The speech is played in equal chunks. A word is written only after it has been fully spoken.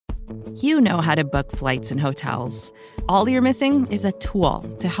You know how to book flights and hotels. All you're missing is a tool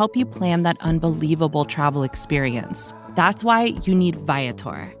to help you plan that unbelievable travel experience. That's why you need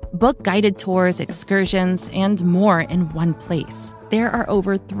Viator. Book guided tours, excursions, and more in one place. There are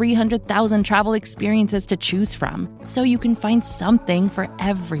over 300,000 travel experiences to choose from, so you can find something for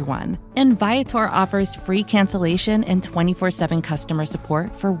everyone. And Viator offers free cancellation and 24/7 customer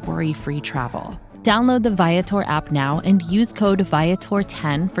support for worry-free travel. Download the Viator app now and use code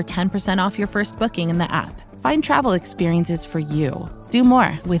Viator10 for 10% off your first booking in the app. Find travel experiences for you. Do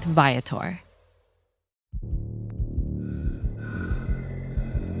more with Viator.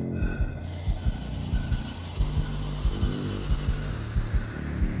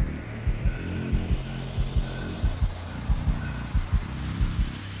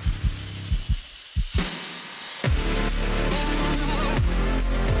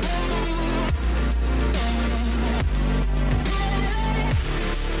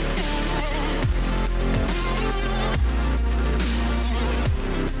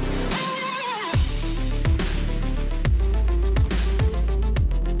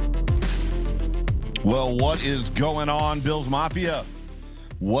 Well, what is going on, Bills Mafia?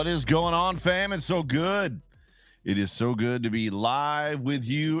 What is going on, fam? It's so good. It is so good to be live with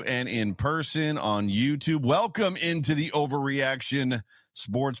you and in person on YouTube. Welcome into the Overreaction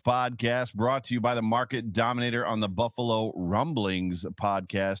Sports Podcast, brought to you by the Market Dominator on the Buffalo Rumblings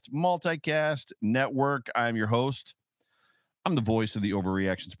podcast, multicast network. I'm your host. I'm the voice of the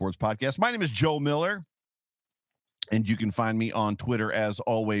Overreaction Sports Podcast. My name is Joe Miller. And you can find me on Twitter, as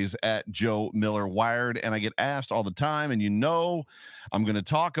always, at Joe Miller Wired. And I get asked all the time, and you know I'm going to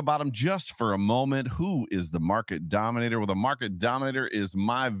talk about him just for a moment. Who is the Market Dominator? Well, the Market Dominator is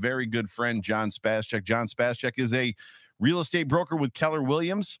my very good friend, John Spascheck. John Spascheck is a real estate broker with Keller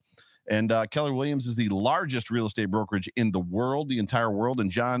Williams. And Keller Williams is the largest real estate brokerage in the world, the entire world. And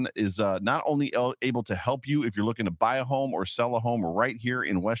John is not only able to help you if you're looking to buy a home or sell a home right here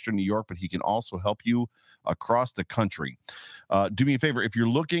in Western New York, but he can also help you across the country. Do me a favor. If you're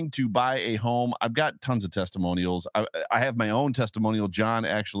looking to buy a home, I've got tons of testimonials. I have my own testimonial. John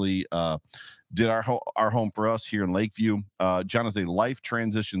actually did our home for us here in Lakeview. John is a life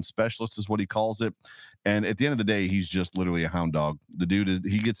transition specialist, is what he calls it. And at the end of the day, he's just literally a hound dog. The dude,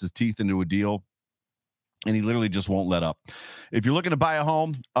 he gets his teeth into a deal, and he literally just won't let up. If you're looking to buy a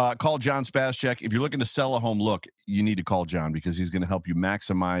home, call John Spascheck. If you're looking to sell a home, look, you need to call John, because he's going to help you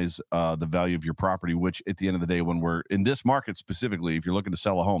maximize the value of your property, which at the end of the day, when we're in this market specifically, if you're looking to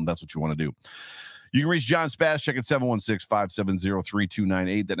sell a home, that's what you want to do. You can reach John Spascheck at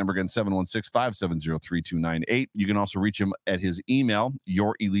 716-570-3298. That number again, 716-570-3298. You can also reach him at his email,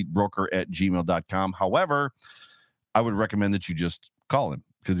 yourelitebroker@gmail.com. However, I would recommend that you just call him,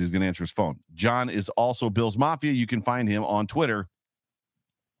 because he's going to answer his phone. John is also Bills Mafia. You can find him on Twitter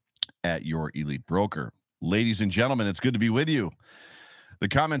at Your Elite Broker. Ladies and gentlemen, it's good to be with you. The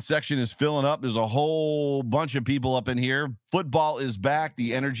comment section is filling up. There's a whole bunch of people up in here. Football is back.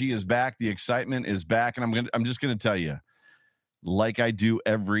 The energy is back. The excitement is back. And I'm just going to tell you, like I do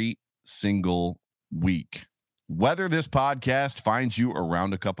every single week, whether this podcast finds you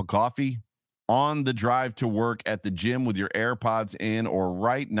around a cup of coffee, on the drive to work, at the gym with your AirPods in, or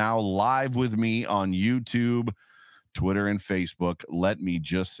right now live with me on YouTube, Twitter, and Facebook, let me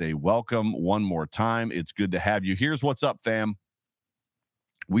just say welcome one more time. It's good to have you. Here's what's up, fam.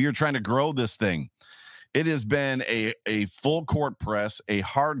 We are trying to grow this thing. It has been a full court press, a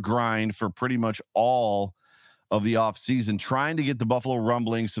hard grind for pretty much all of the offseason, trying to get the Buffalo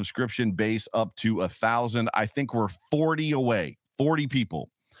Rumblings subscription base up to 1,000. I think we're 40 away, 40 people.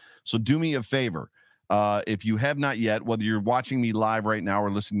 So do me a favor. If you have not yet, whether you're watching me live right now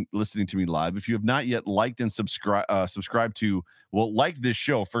or listening to me live, if you have not yet liked and subscribe to, well, like this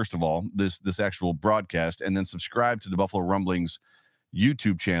show, first of all, this actual broadcast, and then subscribe to the Buffalo Rumblings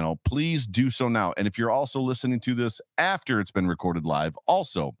YouTube channel, please do so now. And if you're also listening to this after it's been recorded live,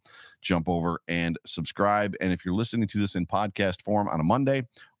 also jump over and subscribe. And if you're listening to this in podcast form on a Monday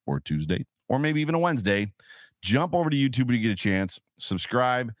or Tuesday, or maybe even a Wednesday, jump over to YouTube when you get a chance,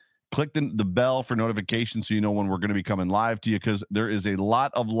 subscribe, click the bell for notifications so you know when we're going to be coming live to you, because there is a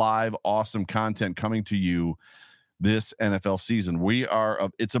lot of live, awesome content coming to you this NFL season.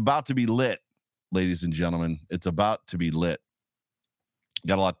 It's about to be lit, ladies and gentlemen. It's about to be lit.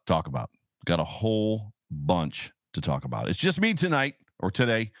 Got a lot to talk about. Got a whole bunch to talk about. It's just me tonight, or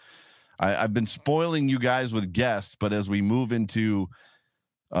today. I've been spoiling you guys with guests, but as we move into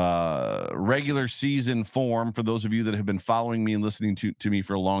regular season form, for those of you that have been following me and listening to me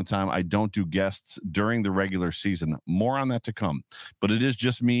for a long time, I don't do guests during the regular season. More on that to come. But it is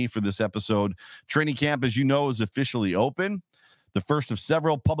just me for this episode. Training camp, as you know, is officially open. The first of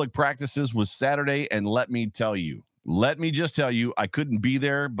several public practices was Saturday, and let me just tell you, I couldn't be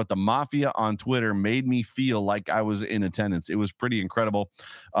there, but the Mafia on Twitter made me feel like I was in attendance. It was pretty incredible.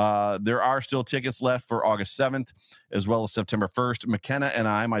 There are still tickets left for August 7th, as well as September 1st. McKenna and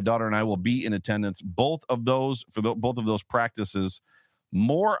my daughter and I, will be in attendance. Both of those practices.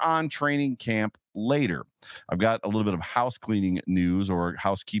 More on training camp later. I've got a little bit of house cleaning news, or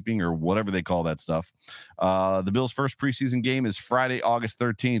housekeeping, or whatever they call that stuff. The Bills' first preseason game is Friday, August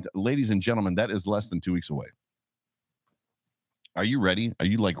 13th. Ladies and gentlemen, that is less than 2 weeks away. Are you ready? Are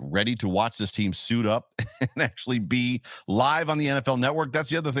you ready to watch this team suit up and actually be live on the NFL Network? That's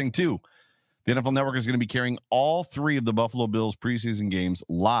the other thing too. The NFL Network is going to be carrying all 3 of the Buffalo Bills preseason games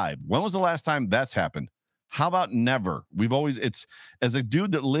live. When was the last time that's happened? How about never? It's as a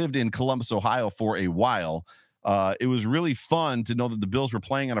dude that lived in Columbus, Ohio for a while. It was really fun to know that the Bills were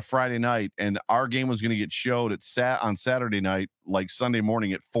playing on a Friday night, and our game was going to get showed on Saturday night, like Sunday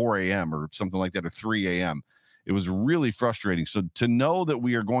morning at 4 a.m. or something like that, or 3 a.m. It was really frustrating. So to know that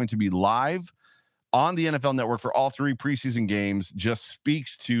we are going to be live on the NFL Network for all 3 preseason games just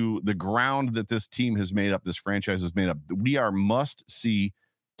speaks to the ground that this team has made up, this franchise has made up. We are must-see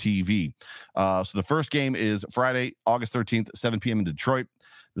TV. So the first game is Friday, August 13th, 7 p.m. in Detroit.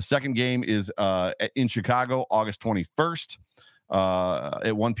 The second game is in Chicago, August 21st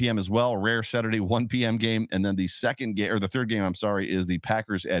at 1 p.m. as well. Rare Saturday 1 p.m. game. And then the third game, is the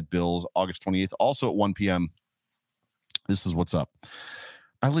Packers at Bills, August 28th, also at 1 p.m. This is what's up.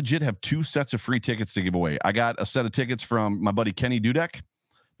 I legit have 2 sets of free tickets to give away. I got a set of tickets from my buddy Kenny Dudek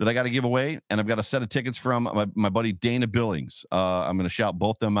that I got to give away, and I've got a set of tickets from my buddy Dana Billings. I'm going to shout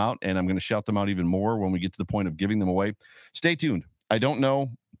both them out, and I'm going to shout them out even more when we get to the point of giving them away. Stay tuned. I don't know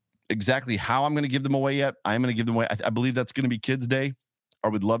exactly how I'm going to give them away yet. I'm going to give them away. I believe that's going to be Kids Day. I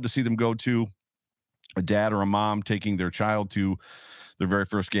would love to see them go to a dad or a mom taking their child to their very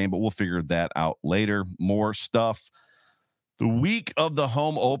first game, but we'll figure that out later. More stuff. The week of the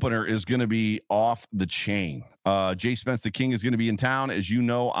home opener is going to be off the chain. Jay Spence the King is going to be in town. As you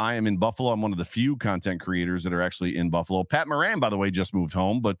know, I am in Buffalo. I'm one of the few content creators that are actually in Buffalo. Pat Moran, by the way, just moved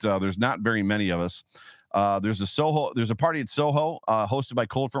home, but there's not very many of us. There's a party at Soho hosted by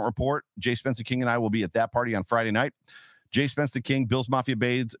Cold Front Report. Jay Spence the King and I will be at that party on Friday night. Jay Spence the King, Bills Mafia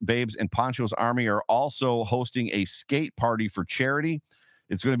Babes, and Poncho's Army are also hosting a skate party for charity.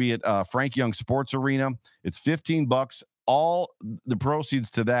 It's going to be at Frank Young Sports Arena. It's $15. All the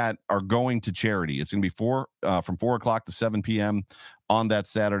proceeds to that are going to charity. It's going to be from 4 o'clock to 7 p.m. on that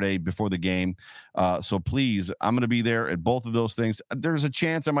Saturday before the game. So please, I'm going to be there at both of those things. There's a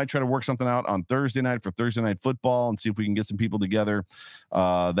chance I might try to work something out on Thursday night for Thursday Night Football and see if we can get some people together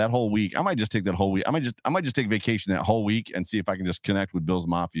that whole week. I might just take that whole week. I might just take vacation that whole week and see if I can just connect with Bills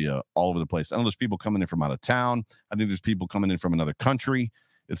Mafia all over the place. I know there's people coming in from out of town. I think there's people coming in from another country.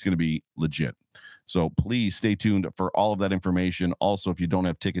 It's going to be legit. So please stay tuned for all of that information. Also, if you don't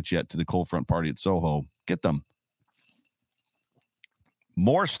have tickets yet to the Cold Front party at Soho, get them.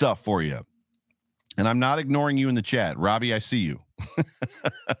 More stuff for you. And I'm not ignoring you in the chat. Robbie, I see you.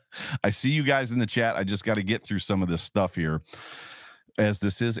 I see you guys in the chat. I just got to get through some of this stuff here, as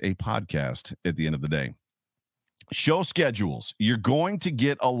this is a podcast at the end of the day. Show schedules. You're going to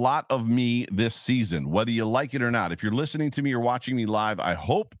get a lot of me this season, whether you like it or not. If you're listening to me or watching me live, I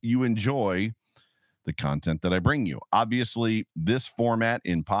hope you enjoy the content that I bring you. Obviously, this format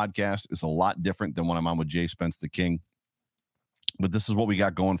in podcast is a lot different than when I'm on with Jay Spence the King, but this is what we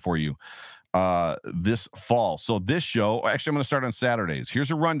got going for you this fall. So this show, actually, I'm going to start on Saturdays.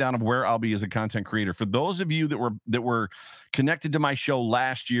 Here's a rundown of where I'll be as a content creator. For those of you that were connected to my show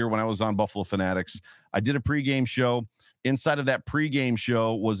last year when I was on Buffalo Fanatics, I did a pregame show. Inside of that pregame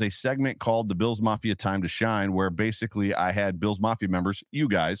show was a segment called the Bills Mafia Time to Shine, where basically I had Bills Mafia members, you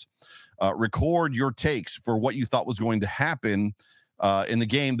guys, record your takes for what you thought was going to happen in the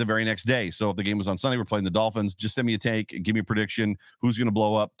game the very next day. So if the game was on Sunday, we're playing the Dolphins, just send me a take, give me a prediction, who's going to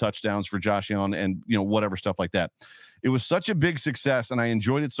blow up, touchdowns for Josh Allen, and whatever stuff like that. It was such a big success, and I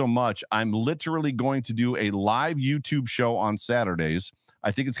enjoyed it so much. I'm literally going to do a live YouTube show on Saturdays.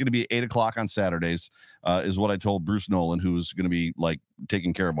 I think it's going to be 8 o'clock on Saturdays, is what I told Bruce Nolan, who's going to be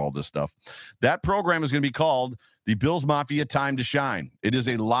taking care of all this stuff. That program is going to be called the Bills Mafia Time to Shine. It is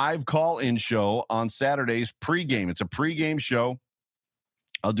a live call-in show on Saturdays pregame. It's a pregame show.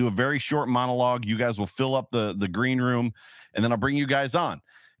 I'll do a very short monologue. You guys will fill up the green room, and then I'll bring you guys on.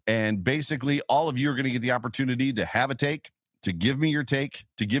 And basically, all of you are going to get the opportunity to have a take, to give me your take,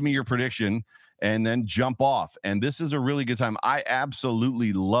 to give me your prediction, and then jump off. And this is a really good time. I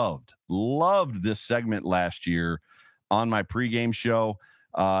absolutely loved this segment last year on my pregame show.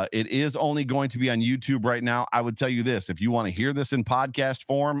 It is only going to be on YouTube right now. I would tell you this: if you want to hear this in podcast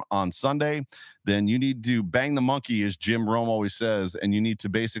form on Sunday, then you need to bang the monkey, as Jim Rome always says, and you need to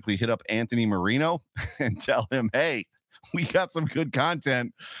basically hit up Anthony Marino and tell him, hey, we got some good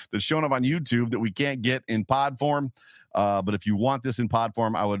content that's showing up on YouTube that we can't get in pod form. But if you want this in pod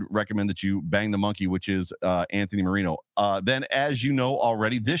form, I would recommend that you bang the monkey, which is Anthony Marino. Then, as you know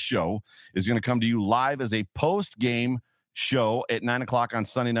already, this show is going to come to you live as a post-game show at 9:00 on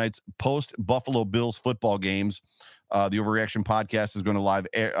Sunday nights, post Buffalo Bills football games. The Overreaction podcast is going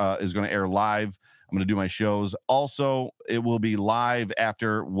to air live. I'm going to do my shows. Also, it will be live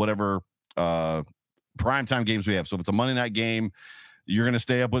after whatever primetime games we have. So if it's a Monday night game, you're going to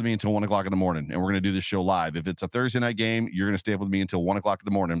stay up with me until 1:00 in the morning, and we're going to do this show live. If it's a Thursday night game, you're going to stay up with me until 1:00 in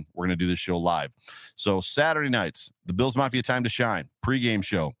the morning. We're going to do this show live. So Saturday nights, the Bills Mafia Time to Shine pregame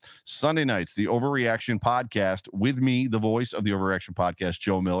show. Sunday nights, the Overreaction podcast with me, the voice of the Overreaction podcast,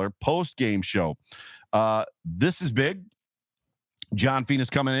 Joe Miller. Post-game show. This is big. John Fina is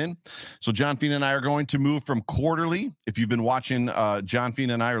coming in. So John Fina and I are going to move from quarterly. If you've been watching John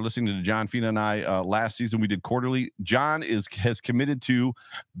Fina and I, or listening to John Fina and I last season, we did quarterly. John has committed to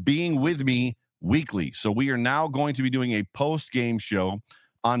being with me weekly. So we are now going to be doing a post-game show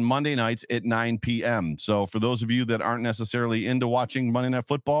on Monday nights at 9 p.m. So for those of you that aren't necessarily into watching Monday Night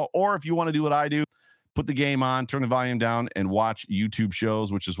Football, or if you want to do what I do, put the game on, turn the volume down, and watch YouTube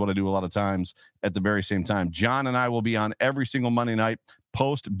shows, which is what I do a lot of times at the very same time. John and I will be on every single Monday night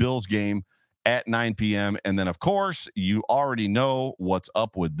post-Bills game at 9 p.m. And then, of course, you already know what's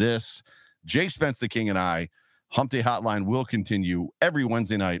up with this. Jay Spence, the King, and I, Hump Day Hotline will continue every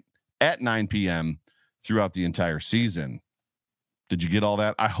Wednesday night at 9 p.m. throughout the entire season. Did you get all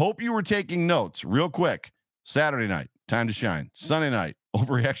that? I hope you were taking notes real quick. Saturday night, Time to Shine. Sunday night,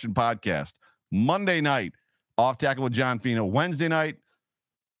 Overreaction Podcast. Monday night, Off Tackle with John Fina. Wednesday night,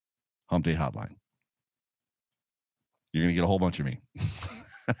 Hump Day Hotline. You're going to get a whole bunch of me.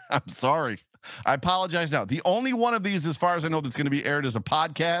 I'm sorry. I apologize now. The only one of these, as far as I know, that's going to be aired as a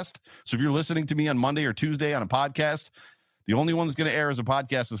podcast. So if you're listening to me on Monday or Tuesday on a podcast, the only one that's going to air as a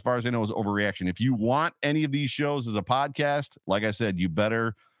podcast, as far as I know, is Overreaction. If you want any of these shows as a podcast, like I said, you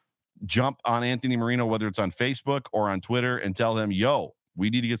better jump on Anthony Marino, whether it's on Facebook or on Twitter, and tell him, yo, we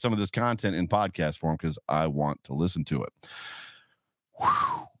need to get some of this content in podcast form because I want to listen to it.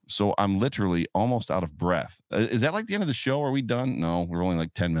 Whew. So I'm literally almost out of breath. Is that like the end of the show? Are we done? No, we're only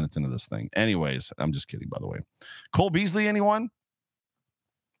like 10 minutes into this thing. Anyways, I'm just kidding, by the way. Cole Beasley, anyone?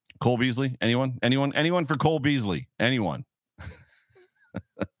 Cole Beasley, anyone? Anyone for Cole Beasley? Anyone?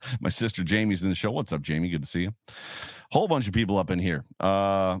 My sister Jamie's in the show. What's up, Jamie? Good to see you. Whole bunch of people up in here.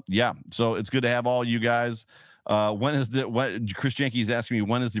 Yeah, so it's good to have all you guys. Chris Jenke's asking me,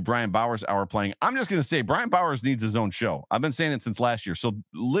 when is the Brian Bowers hour playing? I'm just going to say Brian Bowers needs his own show. I've been saying it since last year. So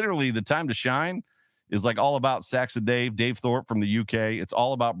literally the Time to Shine is like all about Saxa Dave Thorpe from the UK. It's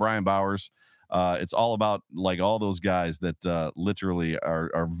all about Brian Bowers. It's all about like all those guys that literally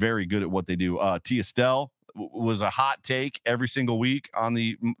are very good at what they do. T. Estelle was a hot take every single week on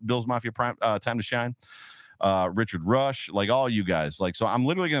the Bills Mafia Time to Shine. Richard Rush, like all you guys. Like, so I'm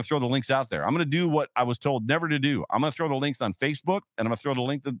literally going to throw the links out there. I'm going to do what I was told never to do. I'm going to throw the links on Facebook, and I'm going to throw the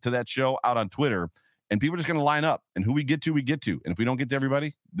link to that show out on Twitter, and people are just going to line up, and who we get to, we get to. And if we don't get to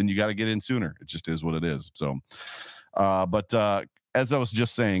everybody, then you got to get in sooner. It just is what it is. So, but as I was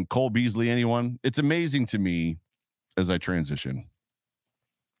just saying, Cole Beasley, anyone? It's amazing to me as I transition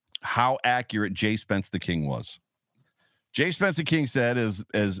how accurate Jay Spence the King was. Jay Spence the King said,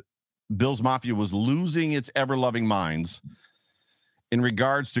 as Bills Mafia was losing its ever-loving minds in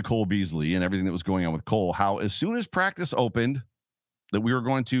regards to Cole Beasley and everything that was going on with Cole, how as soon as practice opened, that we were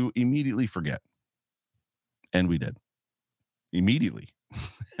going to immediately forget. And we did. Immediately.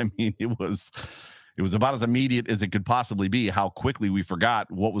 I mean, it was about as immediate as it could possibly be, how quickly we forgot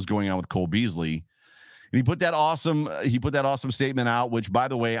what was going on with Cole Beasley. And he put that awesome statement out, which, by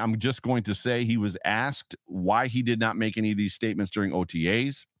the way, I'm just going to say he was asked why he did not make any of these statements during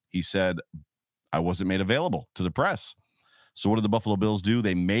OTAs. He said, I wasn't made available to the press. So what did the Buffalo Bills do?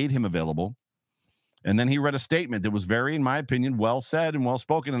 They made him available. And then he read a statement that was very, in my opinion, well said and well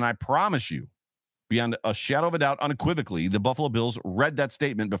spoken. And I promise you, beyond a shadow of a doubt, unequivocally, the Buffalo Bills read that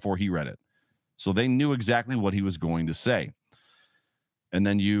statement before he read it. So they knew exactly what he was going to say. And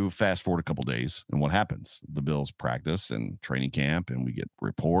then you fast forward a couple days, and what happens? The Bills practice and training camp, and we get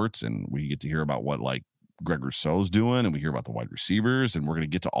reports, and we get to hear about what, like, Greg Rousseau's doing, and we hear about the wide receivers, and we're going to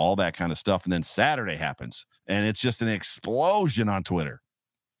get to all that kind of stuff. And then Saturday happens, and it's just an explosion on Twitter.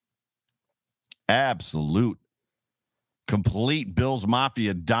 Absolute, complete Bills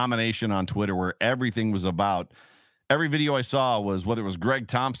Mafia domination on Twitter, where everything was about every video I saw was whether it was Greg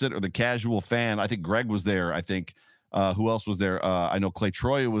Thompson or the casual fan. I think Greg was there. I think who else was there? I know Clay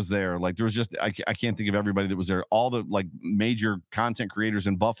Troya was there. Like there was just I can't think of everybody that was there. All the like major content creators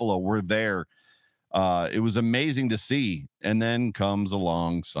in Buffalo were there. It was amazing to see. And then comes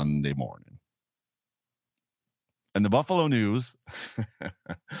along Sunday morning. And the Buffalo News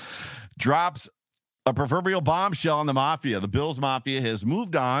drops a proverbial bombshell on the Mafia. The Bills Mafia has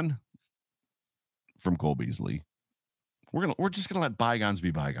moved on from Cole Beasley. We're just gonna let bygones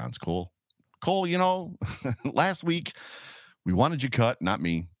be bygones, Cole. Cole, you know, last week we wanted you cut, not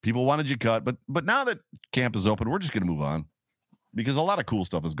me. People wanted you cut, but now that camp is open, we're just gonna move on because a lot of cool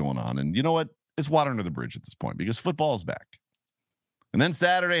stuff is going on. And you know what? It's water under the bridge at this point because football is back. And then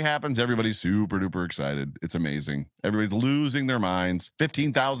Saturday happens. Everybody's super duper excited. It's amazing. Everybody's losing their minds.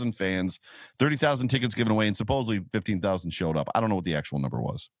 15,000 fans, 30,000 tickets given away, and supposedly 15,000 showed up. I don't know what the actual number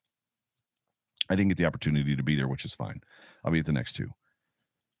was. I didn't get the opportunity to be there, which is fine. I'll be at the next two.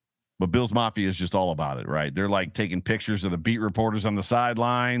 But Bills Mafia is just all about it, right? They're like taking pictures of the beat reporters on the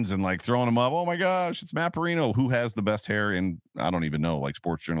sidelines and like throwing them up. Oh my gosh, it's Matt Perino. Who has the best hair in, I don't even know, like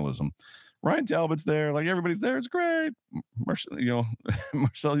sports journalism. Ryan Talbot's there. Like everybody's there. It's great.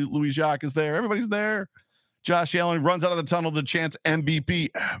 Marcel Louis-Jacques is there. Everybody's there. Josh Allen runs out of the tunnel to chants MVP.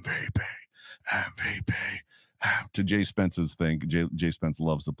 To Jay Spence's thing. Jay Spence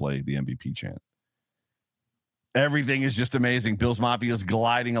loves to play the MVP chant. Everything is just amazing. Bills Mafia is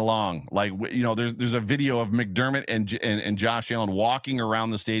gliding along. Like, you know, there's a video of McDermott and Josh Allen walking around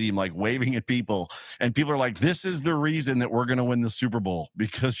the stadium, like waving at people. And people are like, this is the reason that we're going to win the Super Bowl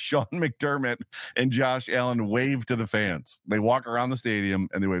because Sean McDermott and Josh Allen wave to the fans. They walk around the stadium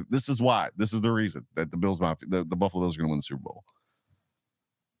and they wave. This is why. This is the reason that the Bills Mafia, the Buffalo Bills are going to win the Super Bowl.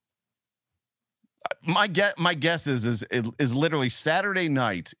 My guess is literally Saturday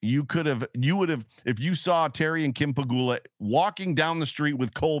night. You would have, if you saw Terry and Kim Pegula walking down the street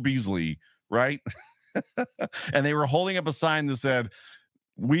with Cole Beasley, right? And they were holding up a sign that said,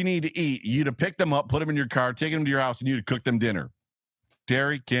 "We need to eat." You'd have picked them up, put them in your car, taken them to your house, and you'd have cooked them dinner.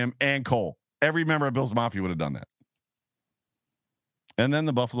 Terry, Kim, and Cole. Every member of Bills Mafia would have done that. And then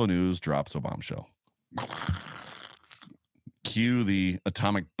the Buffalo News drops a bombshell. Cue the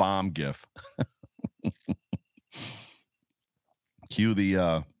atomic bomb gif. Cue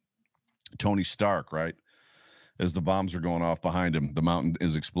the Tony Stark, right? As the bombs are going off behind him, the mountain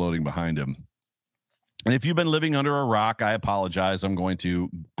is exploding behind him. And if you've been living under a rock, I apologize. I'm going to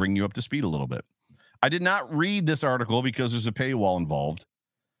bring you up to speed a little bit. I did not read this article because there's a paywall involved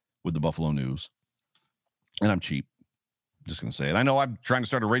with the Buffalo News. And I'm cheap. Just going to say it. I know I'm trying to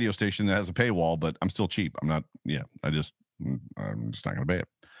start a radio station that has a paywall, but I'm still cheap. I'm just not going to pay it.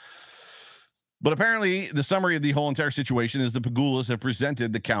 But apparently, the summary of the whole entire situation is the Pegulas have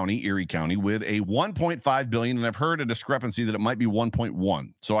presented the county, Erie County, with a $1.5 billion, and I've heard a discrepancy that it might be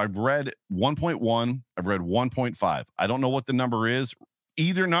 1.1. So I've read 1.1, I've read 1.5. I don't know what the number is.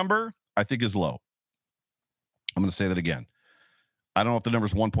 Either number, I think, is low. I'm going to say that again. I don't know if the number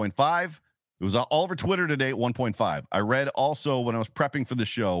is 1.5. It was all over Twitter today at 1.5. I read also when I was prepping for the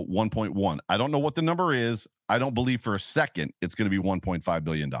show 1.1. I don't know what the number is. I don't believe for a second it's going to be $1.5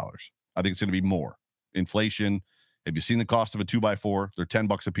 billion. I think it's going to be more. Inflation. Have you seen the cost of a 2x4? They're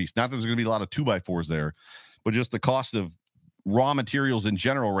 $10 a piece. Not that there's going to be a lot of 2x4s there, but just the cost of raw materials in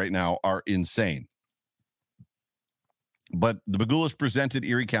general right now are insane. But the Pegulas presented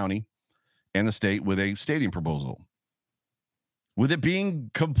Erie County and the state with a stadium proposal, with it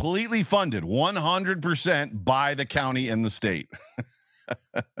being completely funded 100% by the county and the state.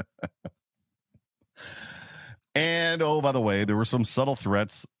 And, oh, by the way, there were some subtle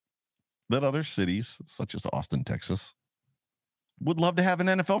threats that other cities, such as Austin, Texas, would love to have an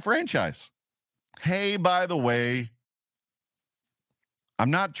NFL franchise. Hey, by the way, I'm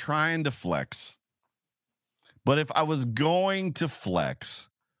not trying to flex, but if I was going to flex,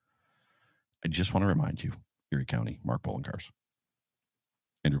 I just want to remind you, Erie County, Mark Poloncarz,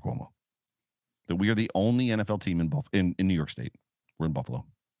 Andrew Cuomo, that we are the only NFL team in New York State. We're in Buffalo.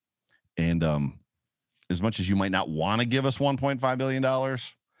 And as much as you might not want to give us $1.5 billion,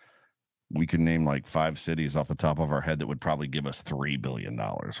 we can name like 5 cities off the top of our head that would probably give us $3 billion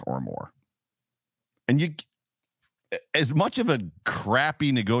or more. And you, as much of a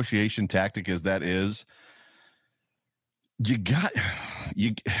crappy negotiation tactic as that is, you got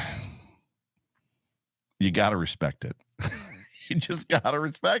to respect it. You just got to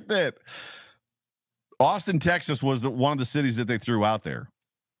respect it. Austin, Texas was one of the cities that they threw out there.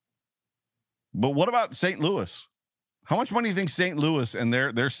 But what about St. Louis? How much money do you think St. Louis and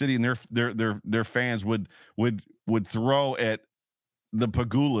their city and their fans would throw at the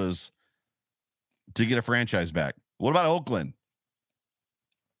Pegulas to get a franchise back? What about Oakland?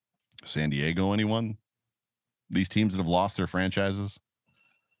 San Diego, anyone? These teams that have lost their franchises?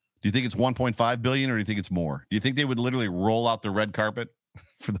 Do you think it's 1.5 billion or do you think it's more? Do you think they would literally roll out the red carpet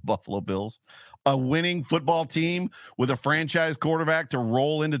for the Buffalo Bills? A winning football team with a franchise quarterback to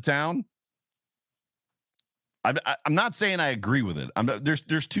roll into town? I'm not saying I agree with it.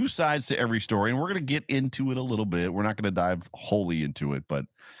 There's two sides to every story, and we're going to get into it a little bit. We're not going to dive wholly into it, but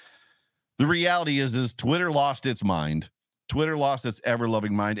the reality is Twitter lost its mind. Twitter lost its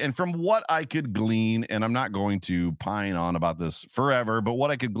ever-loving mind. And from what I could glean, and I'm not going to pine on about this forever, but what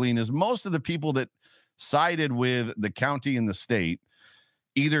I could glean is most of the people that sided with the county and the state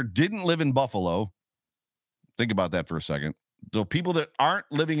either didn't live in Buffalo. Think about that for a second. The people that aren't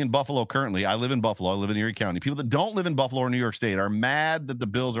living in Buffalo currently, I live in Buffalo, I live in Erie County. People that don't live in Buffalo or New York State are mad that the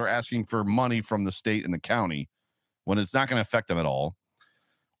Bills are asking for money from the state and the county when it's not going to affect them at all.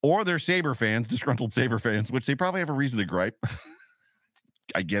 Or they're Sabre fans, disgruntled Sabre fans, which they probably have a reason to gripe.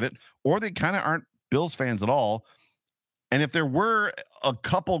 I get it. Or they kind of aren't Bills fans at all. And if there were a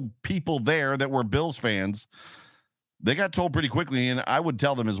couple people there that were Bills fans, they got told pretty quickly, and I would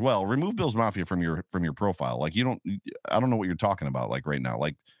tell them as well, remove Bills Mafia from your profile. Like I don't know what you're talking about like right now.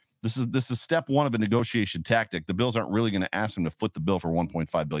 Like this is step one of a negotiation tactic. The Bills aren't really going to ask them to foot the bill for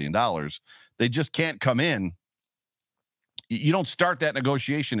 $1.5 billion. They just can't come in. You don't start that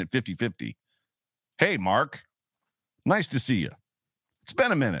negotiation at 50-50. Hey, Mark, nice to see you. It's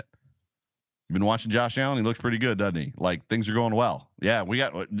been a minute. You've been watching Josh Allen. He looks pretty good, doesn't he? Like things are going well. Yeah, we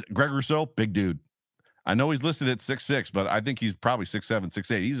got Greg Rousseau, big dude. I know he's listed at 6'6", but I think he's probably 6'7",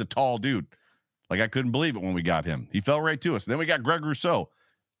 6'8". He's a tall dude. Like I couldn't believe it when we got him. He fell right to us. And then we got Greg Rousseau.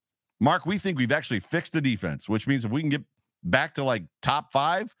 Mark, we think we've actually fixed the defense, which means if we can get back to like top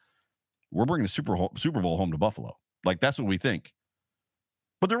 5, we're bringing the Super Bowl home to Buffalo. Like, that's what we think.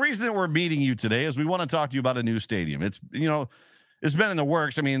 But the reason that we're meeting you today is we want to talk to you about a new stadium. It's been in the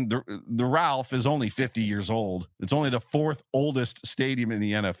works. I mean, the Ralph is only 50 years old. It's only the 4th oldest stadium in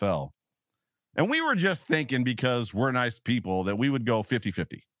the NFL. And we were just thinking, because we're nice people, that we would go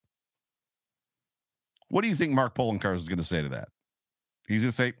 50-50. What do you think Mark Poloncarz is going to say to that? He's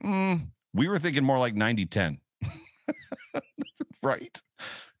going to say, we were thinking more like 90-10. Right?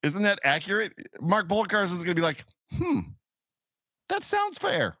 Isn't that accurate? Mark Poloncarz is going to be like, that sounds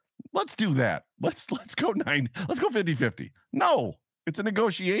fair. Let's do that. Let's go 50-50. No, it's a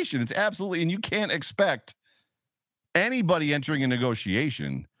negotiation. It's absolutely, and you can't expect anybody entering a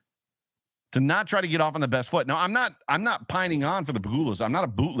negotiation to not try to get off on the best foot. Now, I'm not pining on for the Pagulas. I'm not a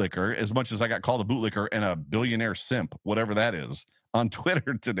bootlicker as much as I got called a bootlicker and a billionaire simp, whatever that is, on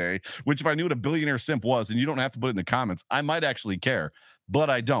Twitter today, which if I knew what a billionaire simp was, and you don't have to put it in the comments, I might actually care, but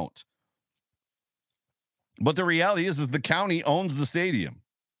I don't. But the reality is the county owns the stadium.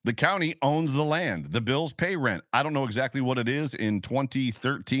 The county owns the land. The Bills pay rent. I don't know exactly what it is. In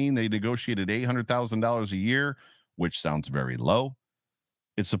 2013, they negotiated $800,000 a year, which sounds very low.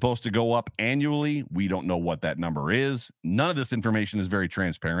 It's supposed to go up annually. We don't know what that number is. None of this information is very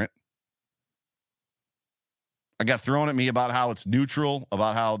transparent. I got thrown at me about how it's neutral,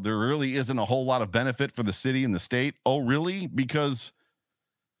 about how there really isn't a whole lot of benefit for the city and the state. Oh, really? Because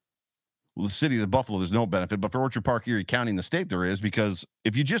the city of Buffalo, there's no benefit, but for Orchard Park, Erie County, and the state, there is. Because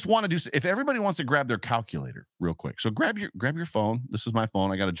if you just want to do, if everybody wants to grab their calculator real quick, so grab your phone. This is my phone.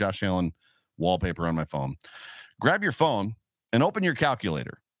 I got a Josh Allen wallpaper on my phone. Grab your phone and open your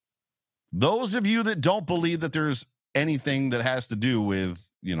calculator. Those of you that don't believe that there's anything that has to do with,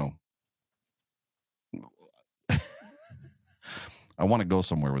 I want to go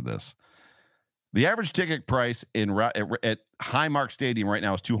somewhere with this. The average ticket price at Highmark Stadium right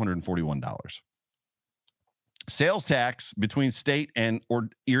now is $241. Sales tax between state and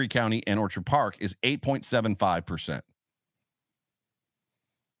Erie County and Orchard Park is 8.75%.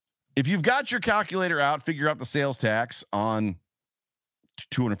 If you've got your calculator out, figure out the sales tax on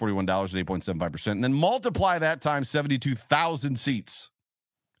 $241 at 8.75%, and then multiply that times 72,000 seats.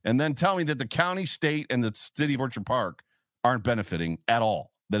 And then tell me that the county, state, and the city of Orchard Park aren't benefiting at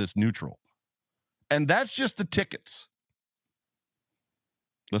all, that it's neutral. And that's just the tickets.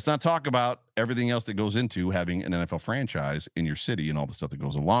 Let's not talk about everything else that goes into having an NFL franchise in your city and all the stuff that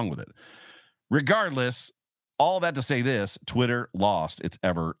goes along with it. Regardless, all that to say this, Twitter lost its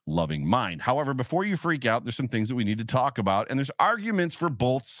ever-loving mind. However, before you freak out, there's some things that we need to talk about, and there's arguments for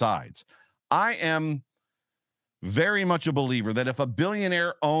both sides. I am very much a believer that if a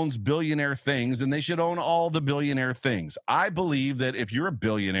billionaire owns billionaire things, then they should own all the billionaire things. I believe that if you're a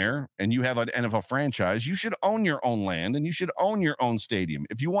billionaire and you have an NFL franchise, you should own your own land and you should own your own stadium.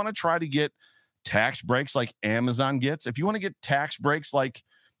 If you want to try to get tax breaks like Amazon gets, if you want to get tax breaks like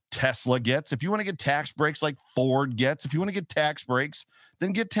Tesla gets, if you want to get tax breaks like Ford gets, if you want to get tax breaks,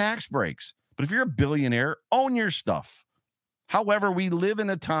 then get tax breaks. But if you're a billionaire, own your stuff. However, we live in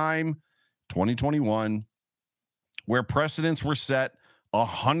a time, 2021, where precedents were set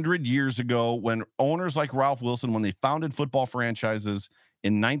 100 years ago when owners like Ralph Wilson, when they founded football franchises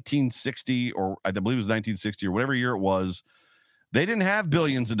in 1960, or I believe it was 1960 or whatever year it was, they didn't have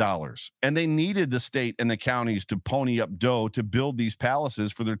billions of dollars, and they needed the state and the counties to pony up dough to build these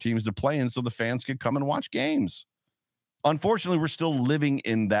palaces for their teams to play in so the fans could come and watch games. Unfortunately, we're still living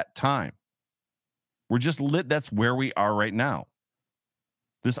in that time. We're just lit. That's where we are right now.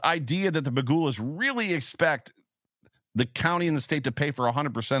 This idea that the Pegulas really expect the county and the state to pay for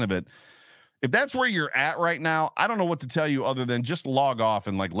 100% of it. If that's where you're at right now, I don't know what to tell you other than just log off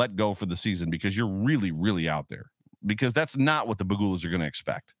and like let go for the season, because you're really, really out there, because that's not what the Pegulas are going to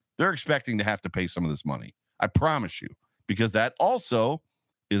expect. They're expecting to have to pay some of this money. I promise you, because that also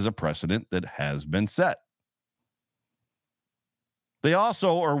is a precedent that has been set. We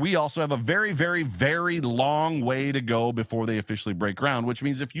also have a very, very, very long way to go before they officially break ground, which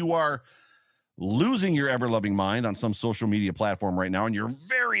means if you are losing your ever-loving mind on some social media platform right now and you're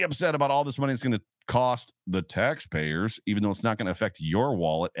very upset about all this money it's going to cost the taxpayers, even though it's not going to affect your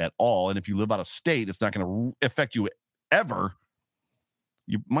wallet at all, and if you live out of state, it's not going to affect you ever,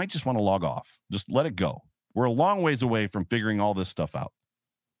 you might just want to log off. Just let it go. We're a long ways away from figuring all this stuff out.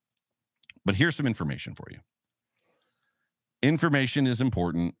 But here's some information for you. Information is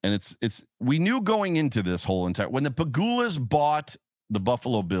important, and it's we knew going into this whole entire, when the Pegulas bought the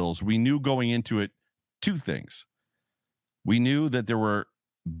Buffalo Bills, we knew going into it two things. We knew that there were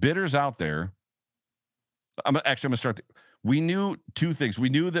bidders out there. I'm going to start. We knew two things. We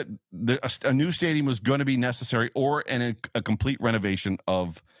knew that a new stadium was going to be necessary, or a complete renovation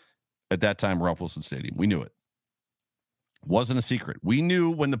of, at that time, Ralph Wilson Stadium. We knew it. Wasn't a secret. We knew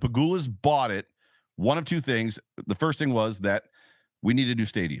when the Pegulas bought it, one of two things. The first thing was that we needed a new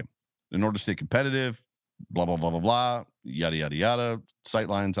stadium in order to stay competitive, blah, blah, blah, blah, blah, yada, yada, yada,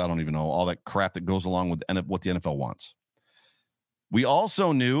 sightlines, I don't even know, all that crap that goes along with what the NFL wants. We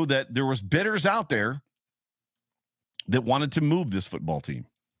also knew that there was bidders out there that wanted to move this football team.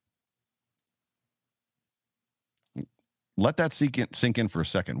 Let that sink in for a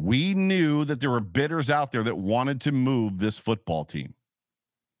second. We knew that there were bidders out there that wanted to move this football team.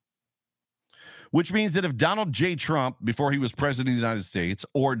 Which means that if Donald J. Trump, before he was president of the United States,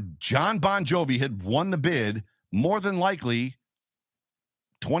 or John Bon Jovi had won the bid, more than likely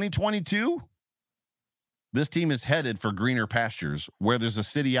 2022, this team is headed for greener pastures where there's a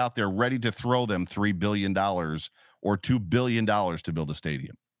city out there ready to throw them $3 billion or $2 billion to build a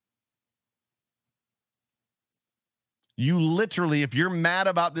stadium. You literally, if you're mad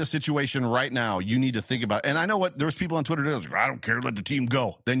about this situation right now, you need to think about, and I know what, there's people on Twitter that I don't care, let the team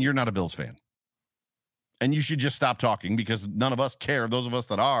go. Then you're not a Bills fan. And you should just stop talking, because none of us care. Those of us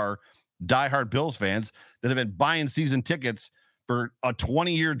that are diehard Bills fans that have been buying season tickets for a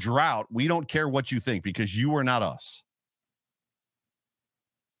 20-year drought, we don't care what you think, because you are not us.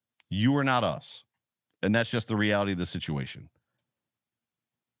 You are not us. And that's just the reality of the situation.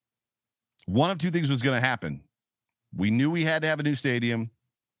 One of two things was going to happen. We knew we had to have a new stadium,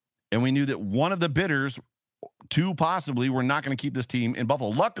 and we knew that one of the bidders, two possibly, were not going to keep this team in Buffalo.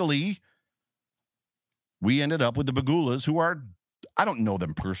 Luckily, we ended up with the Pegulas, who are, I don't know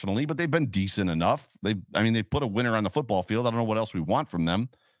them personally, but they've been decent enough. They put a winner on the football field. I don't know what else we want from them.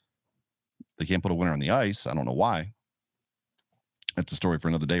 They can't put a winner on the ice. I don't know why. That's a story for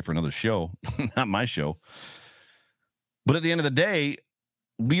another day, for another show, not my show. But at the end of the day,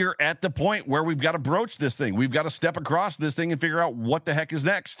 we're at the point where we've got to broach this thing. We've got to step across this thing and figure out what the heck is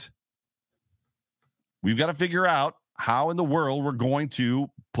next. We've got to figure out how in the world we're going to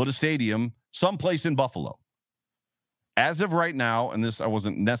put a stadium someplace in Buffalo. As of right now, and this, I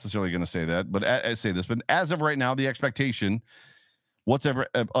wasn't necessarily going to say that, but I say this, but as of right now, the expectation, what's up,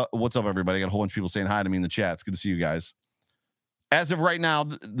 everybody? I got a whole bunch of people saying hi to me in the chat. It's good to see you guys. As of right now,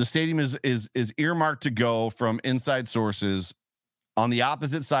 the stadium is earmarked to go from inside sources on the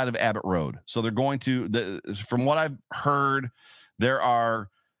opposite side of Abbott Road. So they're going to, from what I've heard, there are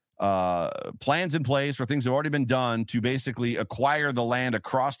plans in place, or things have already been done to basically acquire the land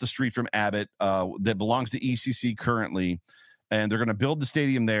across the street from Abbott that belongs to ECC currently. And they're going to build the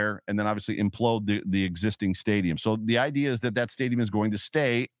stadium there and then obviously implode the existing stadium. So the idea is that stadium is going to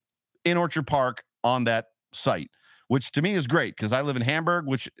stay in Orchard Park on that site, which to me is great, because I live in Hamburg,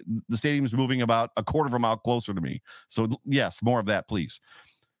 which the stadium is moving about a quarter of a mile closer to me. So yes, more of that, please.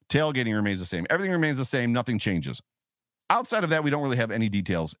 Tailgating remains the same. Everything remains the same. Nothing changes. Outside of that, we don't really have any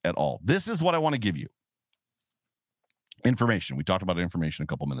details at all. This is what I want to give you. Information. We talked about information a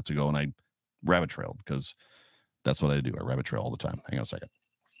couple minutes ago, and I rabbit trailed because that's what I do. I rabbit trail all the time. Hang on a second.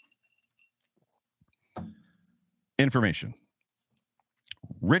 Information.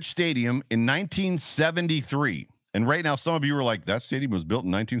 Rich Stadium in 1973. And right now, some of you are like, that stadium was built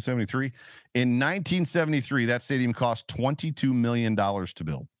in 1973. In 1973, that stadium cost $22 million to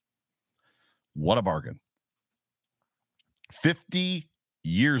build. What a bargain. 50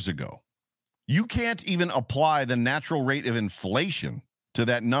 years ago. You can't even apply the natural rate of inflation to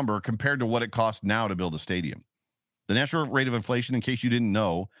that number compared to what it costs now to build a stadium. The natural rate of inflation, in case you didn't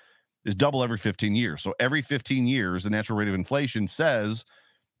know, is double every 15 years. So every 15 years, the natural rate of inflation says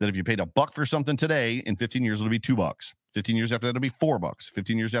that if you paid $1 for something today, in 15 years, it'll be $2. 15 years after that, it'll be $4.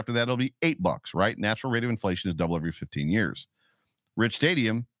 15 years after that, it'll be $8, right? Natural rate of inflation is double every 15 years. Rich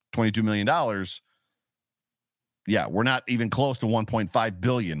Stadium, $22 million. Yeah, we're not even close to $1.5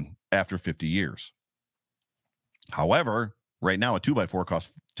 billion after 50 years. However, right now, a 2x4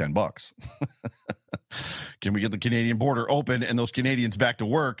 costs $10. Can we get the Canadian border open and those Canadians back to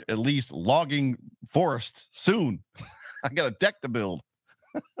work, at least logging forests soon? I got a deck to build.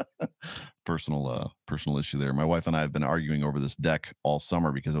 Personal issue there. My wife and I have been arguing over this deck all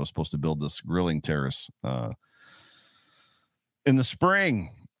summer because I was supposed to build this grilling terrace in the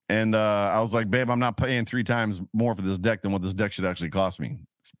spring. And I was like, babe, I'm not paying 3 times more for this deck than what this deck should actually cost me.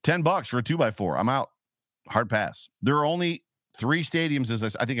 $10 for a 2x4. I'm out. Hard pass. There are only 3 stadiums,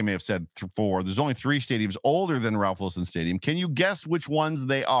 as I think I may have said 4. There's only 3 stadiums older than Ralph Wilson Stadium. Can you guess which ones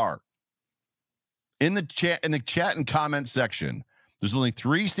they are? In the chat and comment section, there's only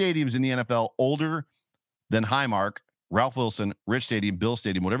 3 stadiums in the NFL older than Highmark, Ralph Wilson, Rich Stadium, Bill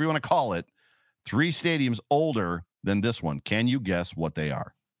Stadium, whatever you want to call it. 3 stadiums older than this one. Can you guess what they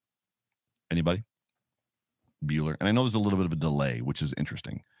are? Anybody? Bueller. And I know there's a little bit of a delay, which is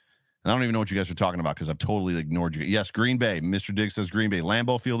interesting. And I don't even know what you guys are talking about because I've totally ignored you. Yes, Green Bay. Mr. Diggs says Green Bay.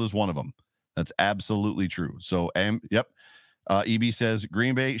 Lambeau Field is one of them. That's absolutely true. So, yep. EB says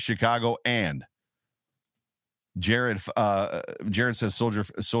Green Bay, Chicago, and Jared says Soldier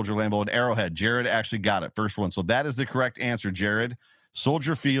Lambeau and Arrowhead. Jared actually got it. First one. So that is the correct answer, Jared.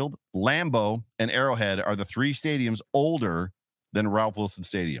 Soldier Field, Lambeau, and Arrowhead are the 3 stadiums older than Ralph Wilson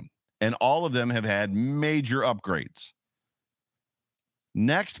Stadium. And all of them have had major upgrades.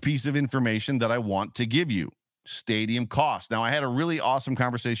 Next piece of information that I want to give you, stadium cost. Now, I had a really awesome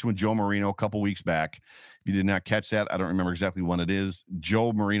conversation with Joe Marino a couple weeks back. If you did not catch that, I don't remember exactly when it is.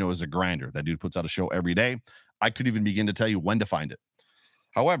 Joe Marino is a grinder. That dude puts out a show every day. I could even begin to tell you when to find it.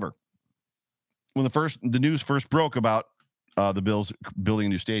 However, when the news first broke about the Bills building a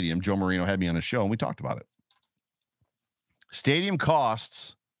new stadium, Joe Marino had me on his show, and we talked about it. Stadium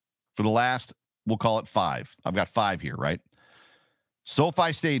costs for the last, we'll call it 5. I've got 5 here, right?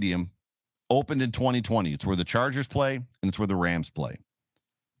 SoFi Stadium opened in 2020. It's where the Chargers play, and it's where the Rams play.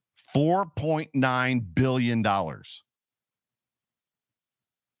 $4.9 billion.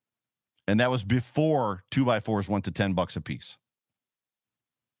 And that was before 2x4s went to $10 a piece.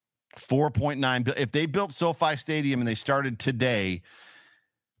 4.9 billion. If they built SoFi Stadium and they started today,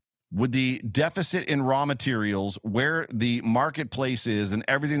 with the deficit in raw materials, where the marketplace is and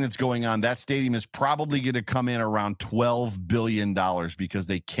everything that's going on, that stadium is probably going to come in around $12 billion because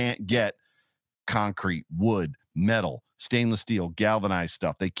they can't get concrete, wood, metal, stainless steel, galvanized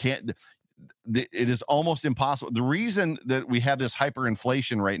stuff. They can't. It is almost impossible. The reason that we have this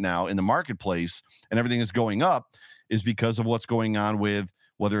hyperinflation right now in the marketplace and everything is going up is because of what's going on with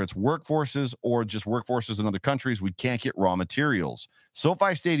whether it's workforces or just workforces in other countries. We can't get raw materials.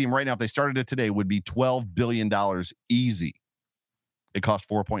 SoFi Stadium right now, if they started it today, would be $12 billion easy. It cost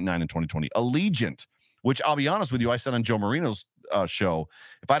 4.9 in 2020. Allegiant, which I'll be honest with you, I said on Joe Marino's show,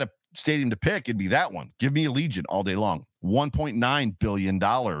 if I had a stadium to pick, it'd be that one. Give me Allegiant all day long. $1.9 billion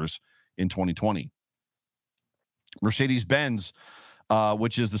in 2020. Mercedes-Benz,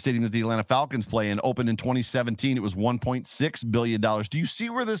 which is the stadium that the Atlanta Falcons play in, opened in 2017. It was $1.6 billion. Do you see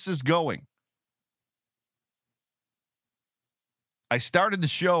where this is going? I started the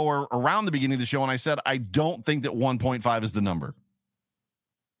show or around the beginning of the show, and I said, I don't think that 1.5 is the number.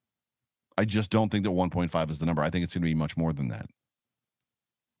 I just don't think that 1.5 is the number. I think it's going to be much more than that.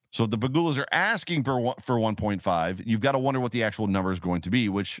 So if the Pagulas are asking for 1.5, you've got to wonder what the actual number is going to be,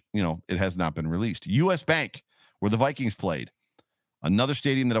 which, it has not been released. U.S. Bank, where the Vikings played. Another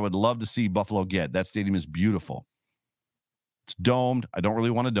stadium that I would love to see Buffalo get. That stadium is beautiful. It's domed. I don't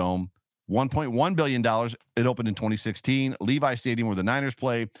really want a dome. $1.1 billion. It opened in 2016. Levi Stadium, where the Niners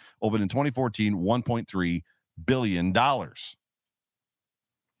play, opened in 2014. $1.3 billion.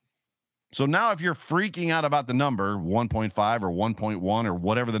 So now if you're freaking out about the number, 1.5 or 1.1 or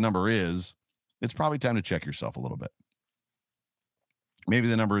whatever the number is, it's probably time to check yourself a little bit. Maybe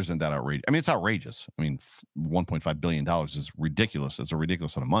the number isn't that outrageous. I mean, it's outrageous. I mean, $1.5 billion is ridiculous. It's a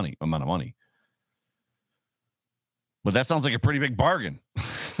ridiculous amount of money. But that sounds like a pretty big bargain.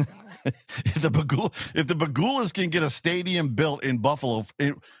 If the Bagulas can get a stadium built in Buffalo,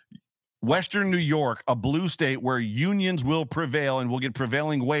 in Western New York, a blue state where unions will prevail and will get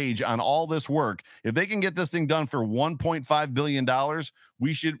prevailing wage on all this work, if they can get this thing done for $1.5 billion,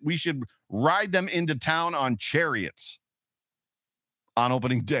 we should ride them into town on chariots on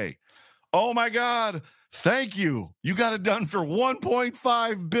opening day. Oh my God, thank you. You got it done for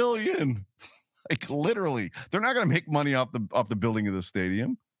 $1.5 billion. Like literally, they're not going to make money off the building of the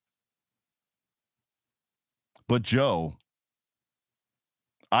stadium. But Joe,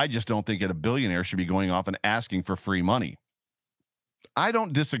 I just don't think that a billionaire should be going off and asking for free money. I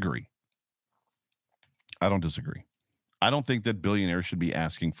don't disagree. I don't think that billionaires should be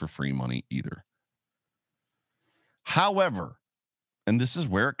asking for free money either. However, and this is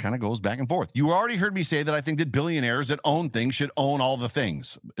where it kind of goes back and forth. You already heard me say that I think that billionaires that own things should own all the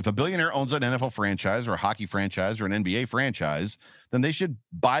things. If a billionaire owns an NFL franchise or a hockey franchise or an NBA franchise, then they should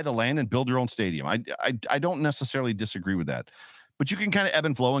buy the land and build their own stadium. I don't necessarily disagree with that. But you can kind of ebb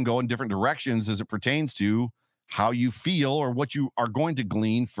and flow and go in different directions as it pertains to how you feel or what you are going to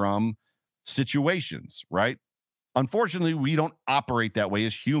glean from situations, right? Unfortunately, we don't operate that way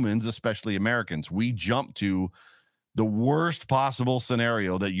as humans, especially Americans. We jump to the worst possible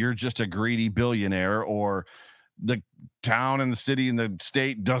scenario that you're just a greedy billionaire or the town and the city and the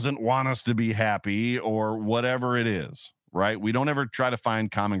state doesn't want us to be happy or whatever it is, right? We don't ever try to find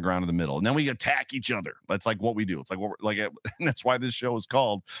common ground in the middle. And then we attack each other. That's like what we do. It's like what we're like, and that's why this show is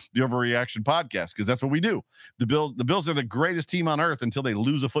called the Overreaction Podcast, because that's what we do. The Bills are the greatest team on earth until they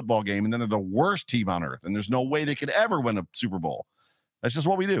lose a football game, and then they're the worst team on earth. And there's no way they could ever win a Super Bowl. That's just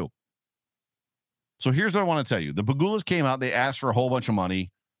what we do. So here's what I want to tell you. The Bagulas came out. They asked for a whole bunch of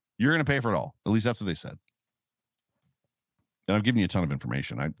money. You're going to pay for it all. At least that's what they said. And I'm giving you a ton of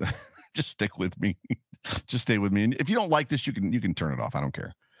information. I just stick with me. Just stay with me. And if you don't like this, you can turn it off. I don't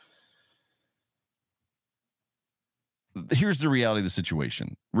care. Here's the reality of the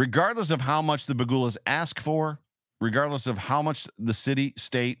situation. Regardless of how much the Bagulas ask for, regardless of how much the city,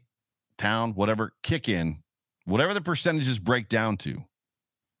 state, town, whatever, kick in, whatever the percentages break down to,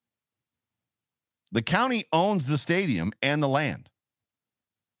 the county owns the stadium and the land.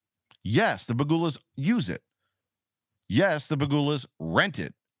 Yes, the Bagulas use it. Yes, the Bagulas rent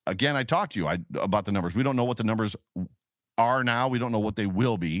it. Again, I talked to you about the numbers. We don't know what the numbers are now. We don't know what they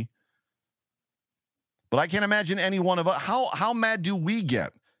will be. But I can't imagine any one of us. How mad do we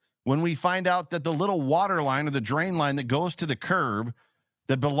get when we find out that the little water line or the drain line that goes to the curb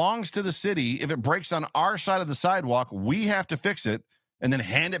that belongs to the city, if it breaks on our side of the sidewalk, we have to fix it and then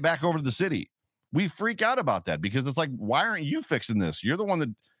hand it back over to the city. We freak out about that because it's like, why aren't you fixing this? You're the one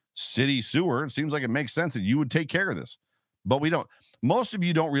that city sewer. It seems like it makes sense that you would take care of this, but we don't. Most of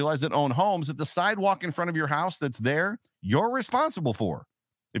you don't realize that own homes that the sidewalk in front of your house that's there, you're responsible for.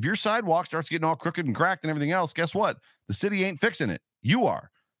 If your sidewalk starts getting all crooked and cracked and everything else, guess what? The city ain't fixing it. You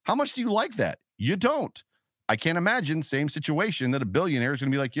are. How much do you like that? You don't. I can't imagine same situation that a billionaire is going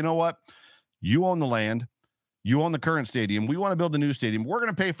to be like, you know what? You own the land. You own the current stadium. We want to build a new stadium. We're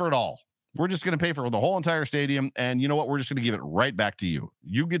going to pay for it all. We're just going to pay for the whole entire stadium. And you know what? We're just going to give it right back to you.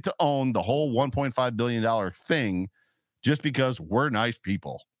 You get to own the whole $1.5 billion thing just because we're nice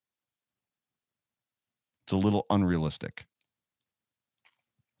people. It's a little unrealistic.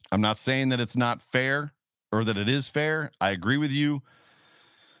 I'm not saying that it's not fair or that it is fair. I agree with you.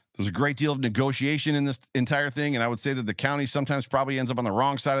 There's a great deal of negotiation in this entire thing. And I would say that the county sometimes probably ends up on the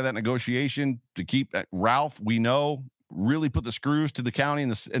wrong side of that negotiation to keep that. Ralph, we know, really put the screws to the county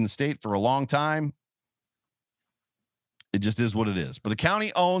and the state for a long time. It just is what it is. But the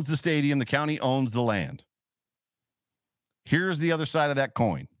county owns the stadium. The county owns the land. Here's the other side of that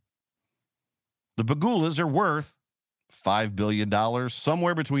coin. The Bagulas are worth $5 billion,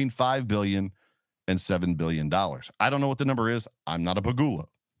 somewhere between $5 billion and $7 billion. I don't know what the number is. I'm not a Bagula.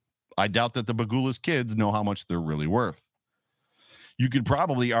 I doubt that the Bagula's kids know how much they're really worth. You could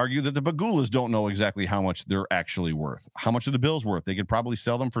probably argue that the Bagulas don't know exactly how much they're actually worth. How much are the Bills worth? They could probably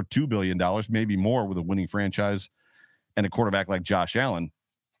sell them for $2 billion, maybe more with a winning franchise and a quarterback like Josh Allen.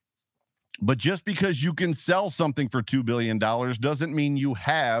 But just because you can sell something for $2 billion doesn't mean you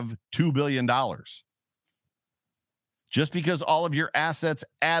have $2 billion. Just because all of your assets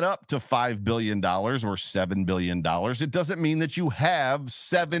add up to $5 billion or $7 billion, it doesn't mean that you have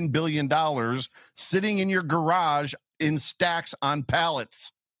 $7 billion sitting in your garage in stacks on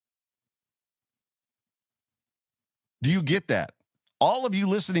pallets. Do you get that? All of you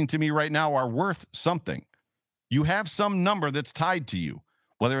listening to me right now are worth something. You have some number that's tied to you,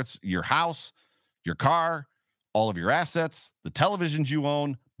 whether it's your house, your car, all of your assets, the televisions you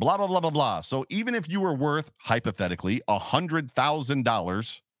own, blah, blah, blah, blah, blah. So even if you were worth, hypothetically,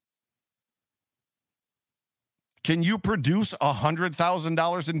 $100,000, can you produce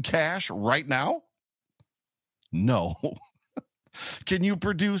 $100,000 in cash right now? No. Can you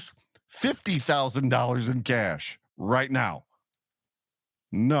produce $50,000 in cash right now?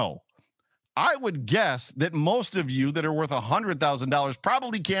 No. I would guess that most of you that are worth $100,000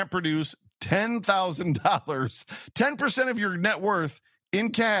 probably can't produce $10,000, 10% of your net worth in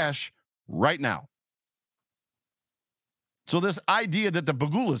cash right now. So this idea that the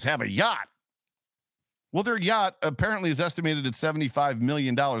Pegulas have a yacht, well, their yacht apparently is estimated at $75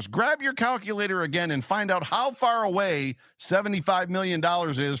 million. Grab your calculator again and find out how far away $75 million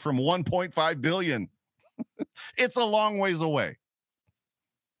is from $1.5 billion. It's a long ways away.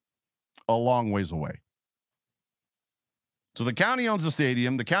 A long ways away. So the county owns the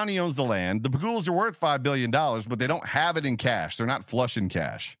stadium. The county owns the land. The Pegulas are worth $5 billion, but they don't have it in cash. They're not flush in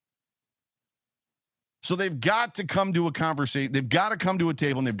cash. So they've got to come to a conversation. They've got to come to a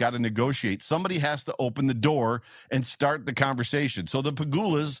table and they've got to negotiate. Somebody has to open the door and start the conversation. So the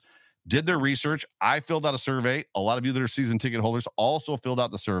Pegulas did their research. I filled out a survey. A lot of you that are season ticket holders also filled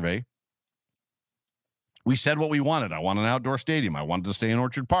out the survey. We said what we wanted. I want an outdoor stadium. I wanted to stay in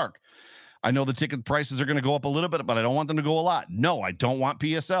Orchard Park. I know the ticket prices are going to go up a little bit, but I don't want them to go a lot. No, I don't want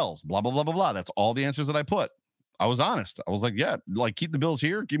PSLs, blah, blah, blah, blah, blah. That's all the answers that I put. I was honest. I was like, yeah, like keep the Bills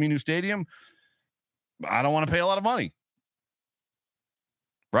here. Give me a new stadium. I don't want to pay a lot of money.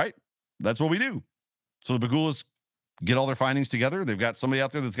 Right? That's what we do. So the Pegulas get all their findings together. They've got somebody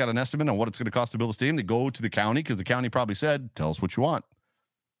out there that's got an estimate on what it's going to cost to build a stadium. They go to the county because the county probably said, tell us what you want.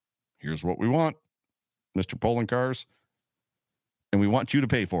 Here's what we want, Mr. Poloncarz. And we want you to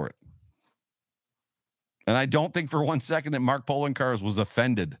pay for it. And I don't think for 1 second that Mark Poloncarz was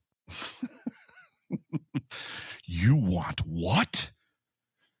offended. You want what?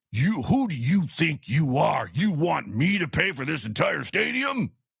 Who do you think you are? You want me to pay for this entire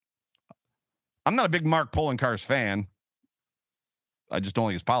stadium? I'm not a big Mark Poloncarz fan. I just don't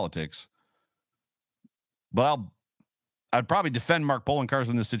like his politics. But I'd probably defend Mark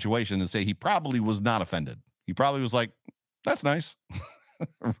Poloncarz in this situation and say he probably was not offended. He probably was like, that's nice.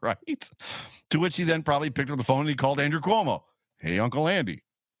 Right? To which he then probably picked up the phone and he called Andrew Cuomo. Hey, Uncle Andy,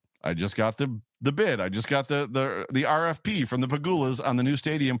 I just got the bid. I just got the RFP from the Pegulas on the new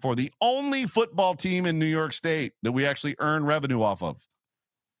stadium for the only football team in New York State that we actually earn revenue off of.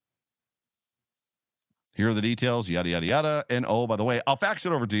 Here are the details, yada, yada, yada. And oh, by the way, I'll fax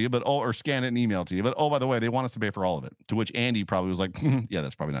it over to you, or scan it and email it to you. But oh, by the way, they want us to pay for all of it. To which Andy probably was like, yeah,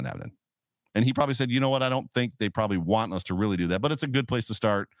 that's probably not happening. And he probably said, you know what? I don't think they probably want us to really do that, but it's a good place to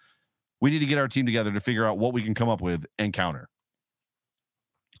start. We need to get our team together to figure out what we can come up with and counter.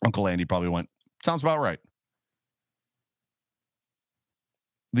 Uncle Andy probably went, sounds about right.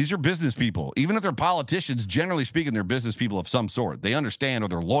 These are business people. Even if they're politicians, generally speaking, they're business people of some sort. They understand, or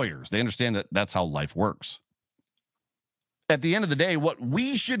they're lawyers. They understand that that's how life works. At the end of the day, what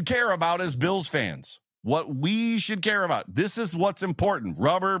we should care about as Bills fans, what we should care about, this is what's important.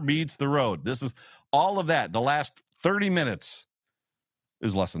 Rubber meets the road. This is all of that. The last 30 minutes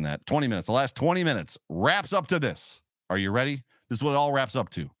is less than that. 20 minutes. The last 20 minutes wraps up to this. Are you ready? This is what it all wraps up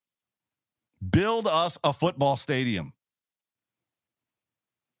to. Build us a football stadium.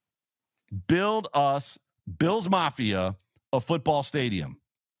 Build us, Bills Mafia, a football stadium.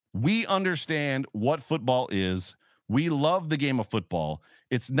 We understand what football is. We love the game of football.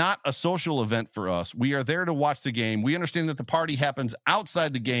 It's not a social event for us. We are there to watch the game. We understand that the party happens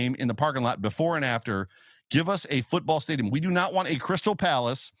outside the game in the parking lot before and after. Give us a football stadium. We do not want a Crystal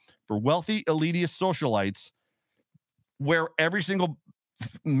Palace for wealthy, elitist socialites where every single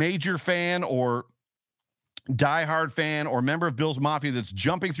major fan or diehard fan or member of Bills Mafia that's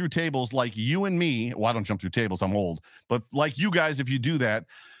jumping through tables like you and me. Well, I don't jump through tables. I'm old. But like you guys, if you do that,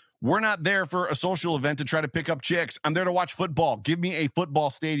 we're not there for a social event to try to pick up chicks. I'm there to watch football. Give me a football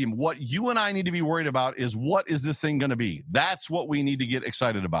stadium. What you and I need to be worried about is, what is this thing going to be? That's what we need to get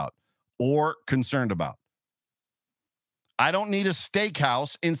excited about or concerned about. I don't need a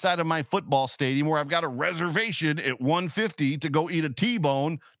steakhouse inside of my football stadium where I've got a reservation at $150 to go eat a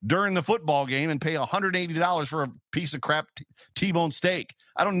T-bone during the football game and pay $180 for a piece of crap T-bone steak.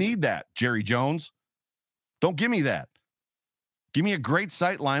 I don't need that, Jerry Jones. Don't give me that. Give me a great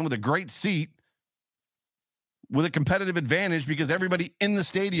sight line with a great seat with a competitive advantage, because everybody in the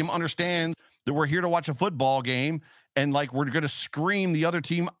stadium understands that we're here to watch a football game and like we're going to scream the other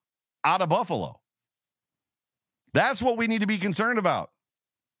team out of Buffalo. That's what we need to be concerned about.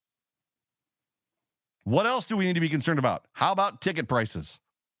 What else do we need to be concerned about? How about ticket prices?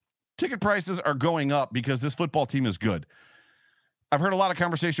 Ticket prices are going up because this football team is good. I've heard a lot of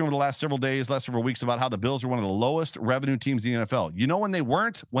conversation over the last several days, last several weeks about how the Bills are one of the lowest revenue teams in the NFL. You know when they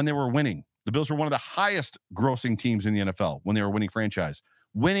weren't? When they were winning. The Bills were one of the highest grossing teams in the NFL when they were winning franchise.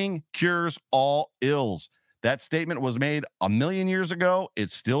 Winning cures all ills. That statement was made a million years ago.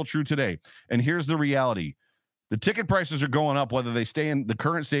 It's still true today. And here's the reality. The ticket prices are going up whether they stay in the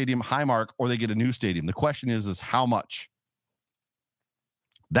current stadium, Highmark, or they get a new stadium. The question is how much?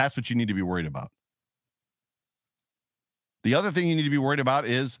 That's what you need to be worried about. The other thing you need to be worried about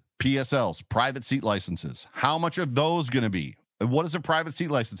is PSLs, private seat licenses. How much are those going to be? And what is a private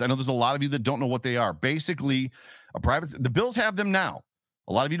seat license? I know there's a lot of you that don't know what they are. Basically, the Bills have them now.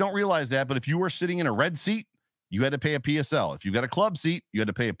 A lot of you don't realize that, but if you were sitting in a red seat, you had to pay a PSL. If you got a club seat, you had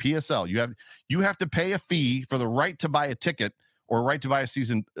to pay a PSL. You have to pay a fee for the right to buy a ticket or a right to buy a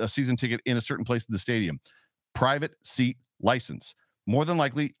season ticket in a certain place in the stadium. Private seat license. More than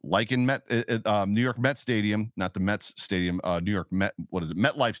likely, like in New York Met Stadium, not the Mets Stadium, New York Met,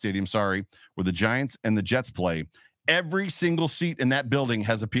 MetLife Stadium, sorry, where the Giants and the Jets play. Every single seat in that building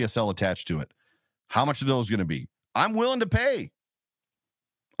has a PSL attached to it. How much are those going to be? I'm willing to pay.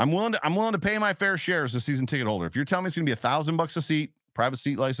 I'm willing to pay my fair share as a season ticket holder. If you're telling me it's going to be $1,000 a seat, private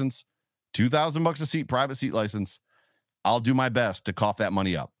seat license, $2,000 a seat, private seat license, I'll do my best to cough that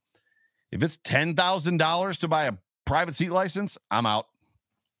money up. If it's $10,000 to buy a private seat license, I'm out.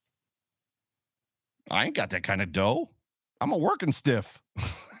 I ain't got that kind of dough. I'm a working stiff,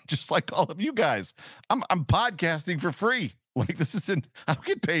 just like all of you guys. I'm podcasting for free. Like I don't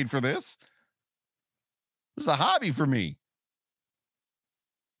get paid for this. This is a hobby for me.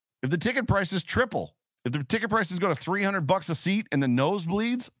 If the ticket prices triple, if the ticket prices go to $300 a seat and the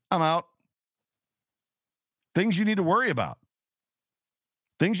nosebleeds, I'm out. Things you need to worry about.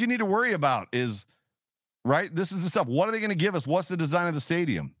 Things you need to worry about is, right? This is the stuff. What are they going to give us? What's the design of the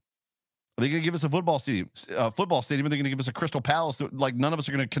stadium? Are they going to give us a football stadium? Are they going to give us a Crystal Palace that like none of us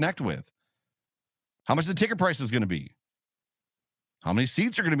are going to connect with? How much the ticket price is going to be? How many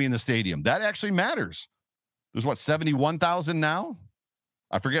seats are going to be in the stadium? That actually matters. There's 71,000 now?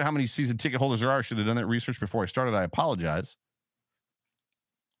 I forget how many season ticket holders there are. I should have done that research before I started. I apologize.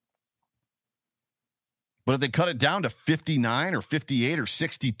 But if they cut it down to 59 or 58 or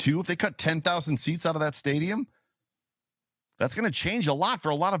 62, if they cut 10,000 seats out of that stadium, that's going to change a lot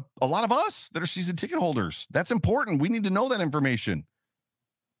for a lot of us that are season ticket holders. That's important. We need to know that information.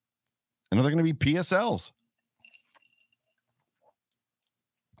 And are there going to be PSLs?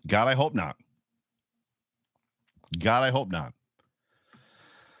 God, I hope not. God, I hope not.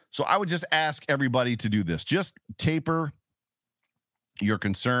 So I would just ask everybody to do this. Just taper your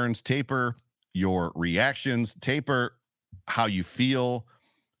concerns, taper your reactions, taper how you feel.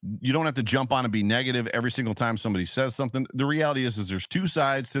 You don't have to jump on and be negative every single time somebody says something. The reality is there's two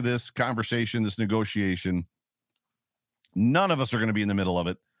sides to this conversation, this negotiation. None of us are going to be in the middle of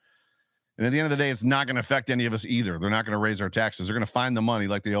it. And at the end of the day, it's not going to affect any of us either. They're not going to raise our taxes. They're going to find the money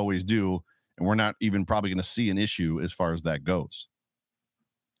like they always do. And we're not even probably going to see an issue as far as that goes.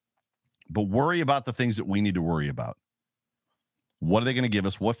 But worry about the things that we need to worry about. What are they going to give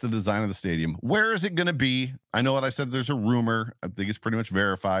us? What's the design of the stadium? Where is it going to be? I know what I said. There's a rumor. I think it's pretty much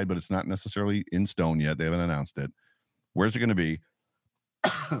verified, but it's not necessarily in stone yet. They haven't announced it. Where's it going to be?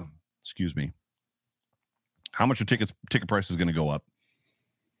 Excuse me. How much are ticket prices going to go up?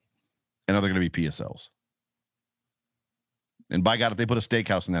 And are there going to be PSLs? And by God, if they put a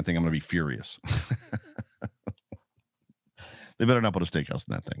steakhouse in that thing, I'm going to be furious. They better not put a steakhouse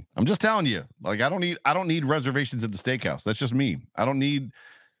in that thing. I'm just telling you. Like, I don't need reservations at the steakhouse. That's just me. I don't need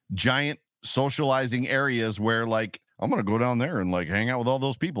giant socializing areas where, like, I'm going to go down there and, like, hang out with all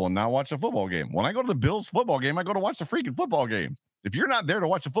those people and not watch a football game. When I go to the Bills football game, I go to watch the freaking football game. If you're not there to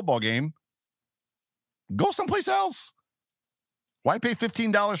watch a football game, go someplace else. Why pay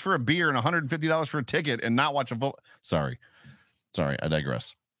 $15 for a beer and $150 for a ticket and not watch a football? Sorry, I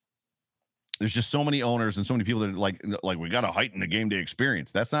digress. There's just so many owners and so many people that are like we got to heighten the game day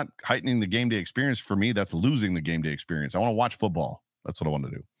experience. That's not heightening the game day experience for me. That's losing the game day experience. I want to watch football. That's what I want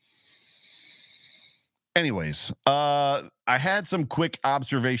to do. Anyways, I had some quick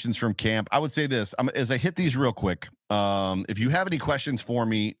observations from camp. I would say this, as I hit these real quick, if you have any questions for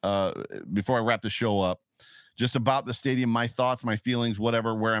me before I wrap the show up, just about the stadium, my thoughts, my feelings,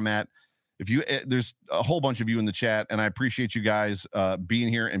 whatever, where I'm at. There's a whole bunch of you in the chat, and I appreciate you guys being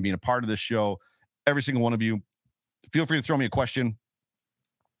here and being a part of this show. Every single one of you, feel free to throw me a question.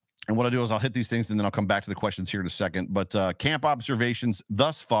 And what I'll do is I'll hit these things, and then I'll come back to the questions here in a second. But camp observations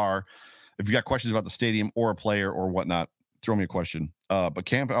thus far, if you got questions about the stadium or a player or whatnot, throw me a question. But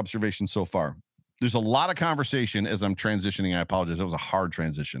camp observations so far. there's a lot of conversation as I'm transitioning. I apologize. That was a hard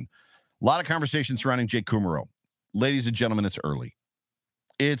transition. A lot of conversation surrounding Jake Kumerow. Ladies and gentlemen, it's early.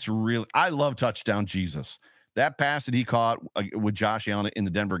 It's really, I love touchdown Jesus. That pass that he caught with Josh Allen in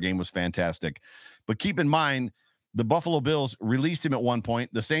the Denver game was fantastic. But keep in mind, the Buffalo Bills released him at one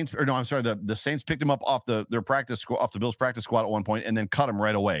point. The Saints picked him up off the Bills practice squad at one point and then cut him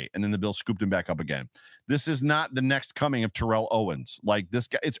right away. And then the Bills scooped him back up again. This is not the next coming of Terrell Owens. Like this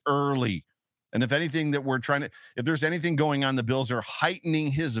guy, it's early. And if anything that if there's anything going on, the Bills are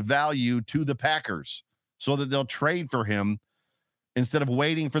heightening his value to the Packers so that they'll trade for him instead of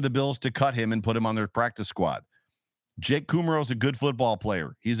waiting for the Bills to cut him and put him on their practice squad. Jake Kumerow is a good football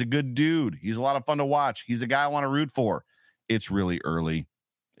player. He's a good dude. He's a lot of fun to watch. He's a guy I want to root for. It's really early.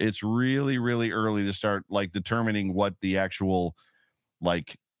 It's really, really early to start like determining what the actual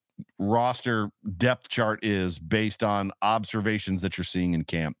like roster depth chart is based on observations that you're seeing in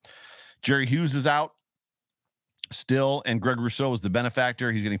camp. Jerry Hughes is out still, and Greg Rousseau is the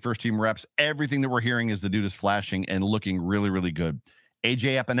benefactor. He's getting first-team reps. Everything that we're hearing is the dude is flashing and looking really, really good.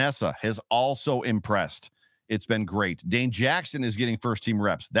 AJ Epinesa has also impressed. It's been great. Dane Jackson is getting first-team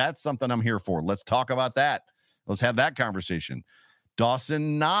reps. That's something I'm here for. Let's talk about that. Let's have that conversation.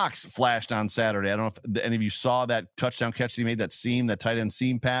 Dawson Knox flashed on Saturday. I don't know if any of you saw that touchdown catch he made, that tight end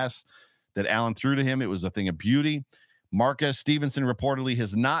seam pass that Allen threw to him. It was a thing of beauty. Marquez Stevenson reportedly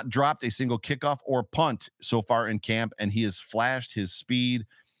has not dropped a single kickoff or punt so far in camp, and he has flashed his speed,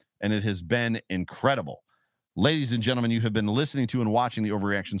 and it has been incredible. Ladies and gentlemen, you have been listening to and watching the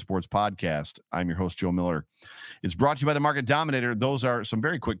Overreaction Sports Podcast. I'm your host, Joe Miller. It's brought to you by the Market Dominator. Those are some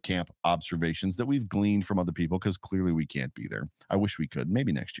very quick camp observations that we've gleaned from other people because clearly we can't be there. I wish we could,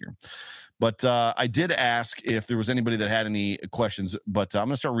 maybe next year. But I did ask if there was anybody that had any questions, but I'm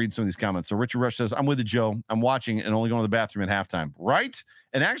going to start reading some of these comments. So Richard Rush says, I'm with you, Joe. I'm watching and only going to the bathroom at halftime. Right?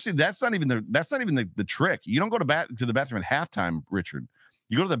 And actually, that's not even the trick. You don't go to the bathroom at halftime, Richard.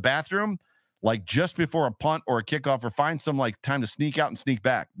 You go to the bathroom like just before a punt or a kickoff, or find some like time to sneak out and sneak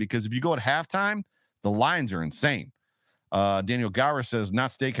back. Because if you go at halftime, the lines are insane. Daniel Gower says,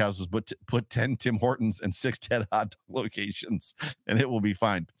 not steakhouses, but put 10 Tim Hortons and 6 Ted Hot Dog locations, and it will be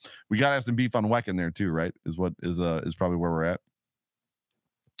fine. We got to have some beef on Weck in there too, right? Is probably where we're at.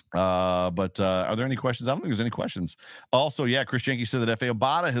 But are there any questions? I don't think there's any questions. Also, yeah, Chris Jenke said that F.A.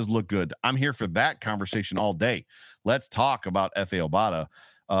 Obata has looked good. I'm here for that conversation all day. Let's talk about F.A. Obata.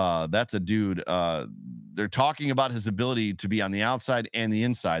 That's a dude. They're talking about his ability to be on the outside and the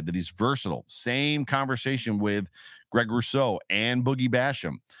inside, that he's versatile. Same conversation with Greg Rousseau and Boogie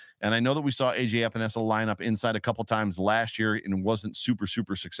Basham. And I know that we saw AJ Epinesa line up inside a couple times last year and wasn't super,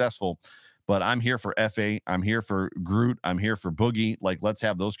 super successful. But I'm here for FA. I'm here for Groot. I'm here for Boogie. Like, let's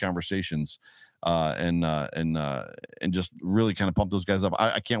have those conversations and just really kind of pump those guys up.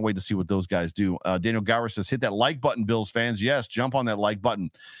 I can't wait to see what those guys do. Daniel Gower says, hit that like button, Bills fans. Yes, jump on that like button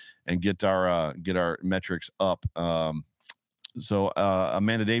and get our metrics up. So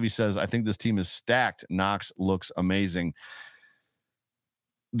Amanda Davies says, I think this team is stacked. Knox looks amazing.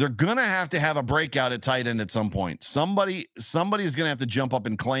 They're going to have a breakout at tight end at some point. Somebody is going to have to jump up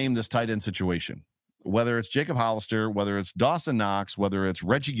and claim this tight end situation, whether it's Jacob Hollister, whether it's Dawson Knox, whether it's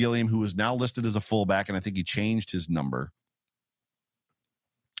Reggie Gilliam, who is now listed as a fullback, and I think he changed his number.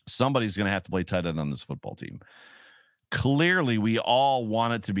 Somebody's going to have to play tight end on this football team. Clearly, we all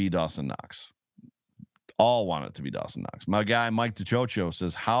want it to be Dawson Knox. All want it to be Dawson Knox. My guy, Mike DeChocho,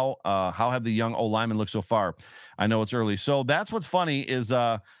 says, how have the young O-linemen looked so far? I know it's early. So that's what's funny is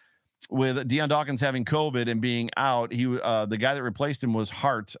with Deion Dawkins having COVID and being out, the guy that replaced him was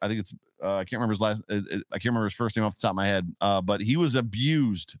Hart. I think it's I can't remember his first name off the top of my head, but he was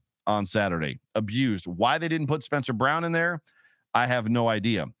abused on Saturday. Abused. Why they didn't put Spencer Brown in there, I have no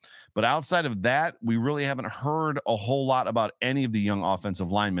idea. But outside of that, we really haven't heard a whole lot about any of the young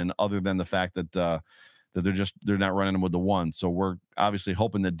offensive linemen other than the fact that they're not running them with the one. So we're obviously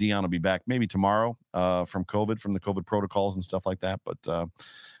hoping that Deion will be back maybe tomorrow from the COVID protocols and stuff like that.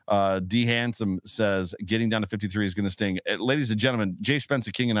 But D Handsome says getting down to 53 is going to sting. Ladies and gentlemen, Jay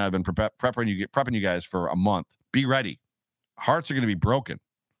Spencer King and I have been prepping you guys for a month. Be ready. Hearts are going to be broken.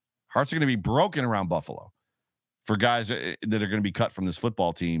 Hearts are going to be broken around Buffalo for guys that are going to be cut from this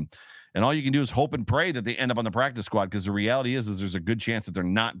football team. And all you can do is hope and pray that they end up on the practice squad, because the reality is there's a good chance that they're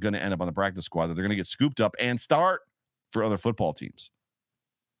not going to end up on the practice squad, that they're going to get scooped up and start for other football teams.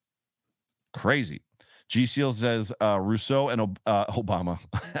 Crazy. G. Seals says Rousseau and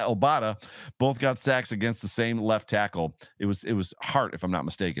Obata both got sacks against the same left tackle. It was Hart, if I'm not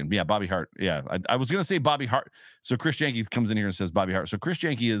mistaken. Yeah, Bobby Hart. Yeah, I was going to say Bobby Hart. So Chris Jenke comes in here and says Bobby Hart. So Chris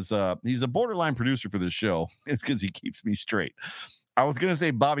Jenke is he's a borderline producer for this show. It's because he keeps me straight. I was going to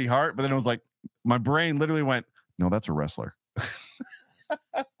say Bobby Hart, but then I was like, My brain literally went, no, that's a wrestler.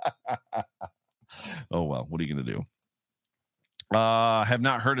 Oh, well, what are you going to do? Have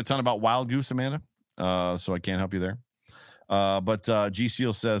not heard a ton about Wild Goose, Amanda, so I can't help you there. But G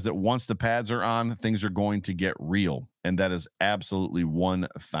Seal says that once the pads are on, things are going to get real. And that is absolutely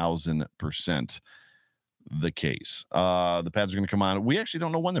 1,000% the case. The pads are going to come on. We actually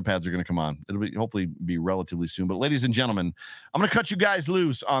don't know when the pads are going to come on. It'll be hopefully be relatively soon. But ladies and gentlemen, I'm going to cut you guys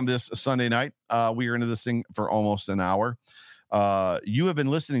loose on this Sunday night. We are into this thing for almost an hour. You have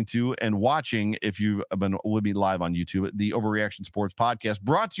been listening to and watching, if you have been, will be live on YouTube, the Overreaction Sports Podcast,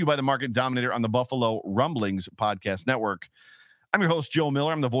 brought to you by the Market Dominator on the Buffalo Rumblings Podcast Network. I'm your host, Joe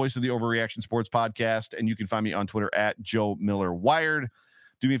Miller. I'm the voice of the Overreaction Sports Podcast, and you can find me on Twitter at Joe Miller Wired.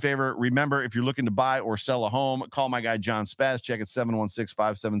 Do me a favor. Remember, if you're looking to buy or sell a home, call my guy, John Spazcheck at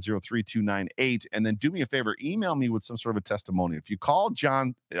 716-570-3298. And then do me a favor, email me with some sort of a testimony. If you call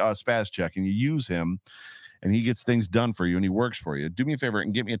John Spazcheck and you use him and he gets things done for you and he works for you, do me a favor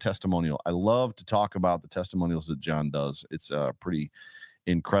and give me a testimonial. I love to talk about the testimonials that John does. It's pretty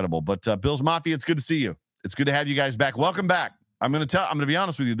incredible. But Bills Mafia, it's good to see you. It's good to have you guys back. Welcome back. I'm going to be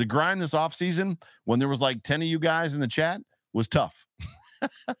honest with you. The grind this offseason, when there was like 10 of you guys in the chat, was tough.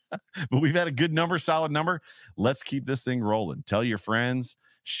 But we've had a good number, solid number. Let's keep this thing rolling. Tell your friends,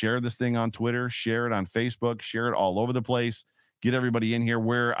 share this thing on Twitter, share it on Facebook, share it all over the place. Get everybody in here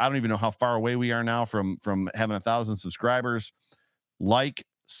where I don't even know how far away we are now from having 1,000 subscribers. Like,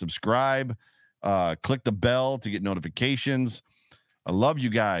 subscribe, click the bell to get notifications. I love you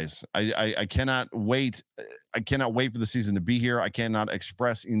guys. I cannot wait. I cannot wait for the season to be here. I cannot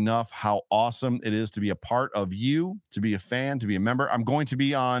express enough how awesome it is to be a part of you, to be a fan, to be a member. I'm going to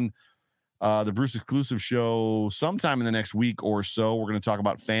be on the Bruce Exclusive show sometime in the next week or so. We're going to talk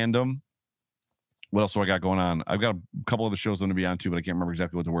about fandom. What else do I got going on? I've got a couple of the shows I'm going to be on too, but I can't remember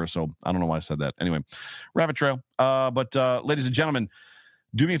exactly what they were, so I don't know why I said that. Anyway, rabbit trail. But ladies and gentlemen,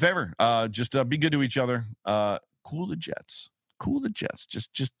 do me a favor. Just be good to each other. Cool the Jets. Cool the Jets.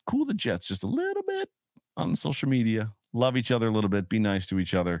 Just cool the Jets just a little bit on social media. Love each other a little bit. Be nice to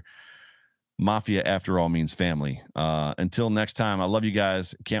each other. Mafia, after all, means family. Until next time, I love you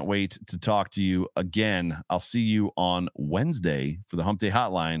guys. Can't wait to talk to you again. I'll see you on Wednesday for the Hump Day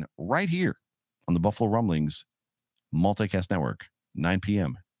Hotline right here on the Buffalo Rumblings Multicast Network, 9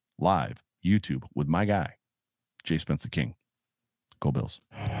 p.m. live, YouTube, with my guy, Jay Spence the King. Go Bills.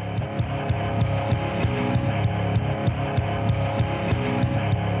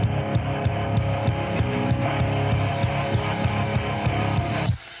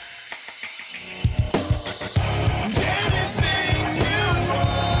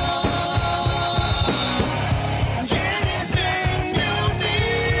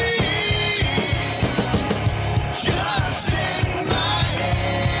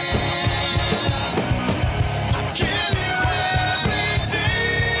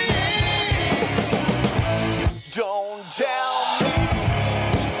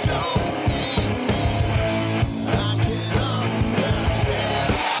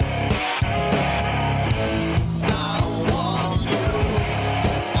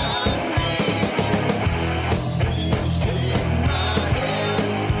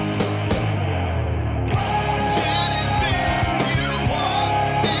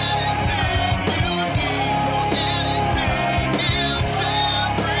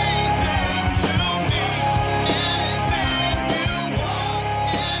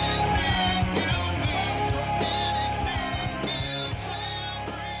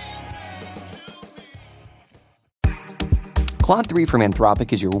 Claude 3 from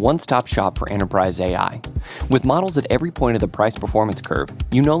Anthropic is your one-stop shop for enterprise AI. With models at every point of the price-performance curve,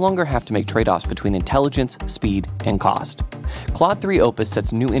 you no longer have to make trade-offs between intelligence, speed, and cost. Claude 3 Opus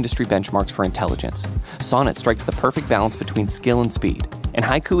sets new industry benchmarks for intelligence. Sonnet strikes the perfect balance between skill and speed. And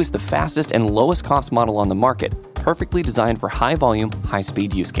Haiku is the fastest and lowest-cost model on the market, perfectly designed for high-volume,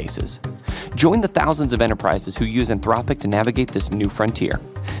 high-speed use cases. Join the thousands of enterprises who use Anthropic to navigate this new frontier.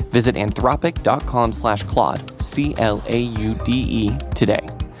 Visit anthropic.com/Claude, C-L-A-U-D-E, today.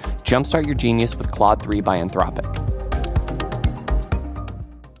 Jumpstart your genius with Claude 3 by Anthropic.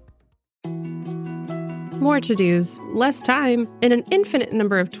 More to-dos, less time, and an infinite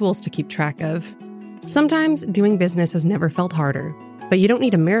number of tools to keep track of. Sometimes doing business has never felt harder, but you don't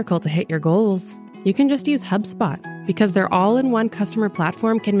need a miracle to hit your goals. You can just use HubSpot, because their all-in-one customer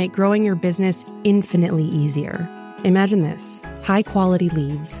platform can make growing your business infinitely easier. Imagine this: high-quality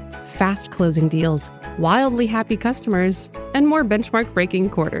leads, fast closing deals, wildly happy customers, and more benchmark-breaking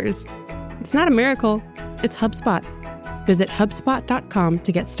quarters. It's not a miracle, it's HubSpot. Visit HubSpot.com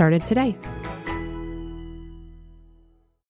to get started today.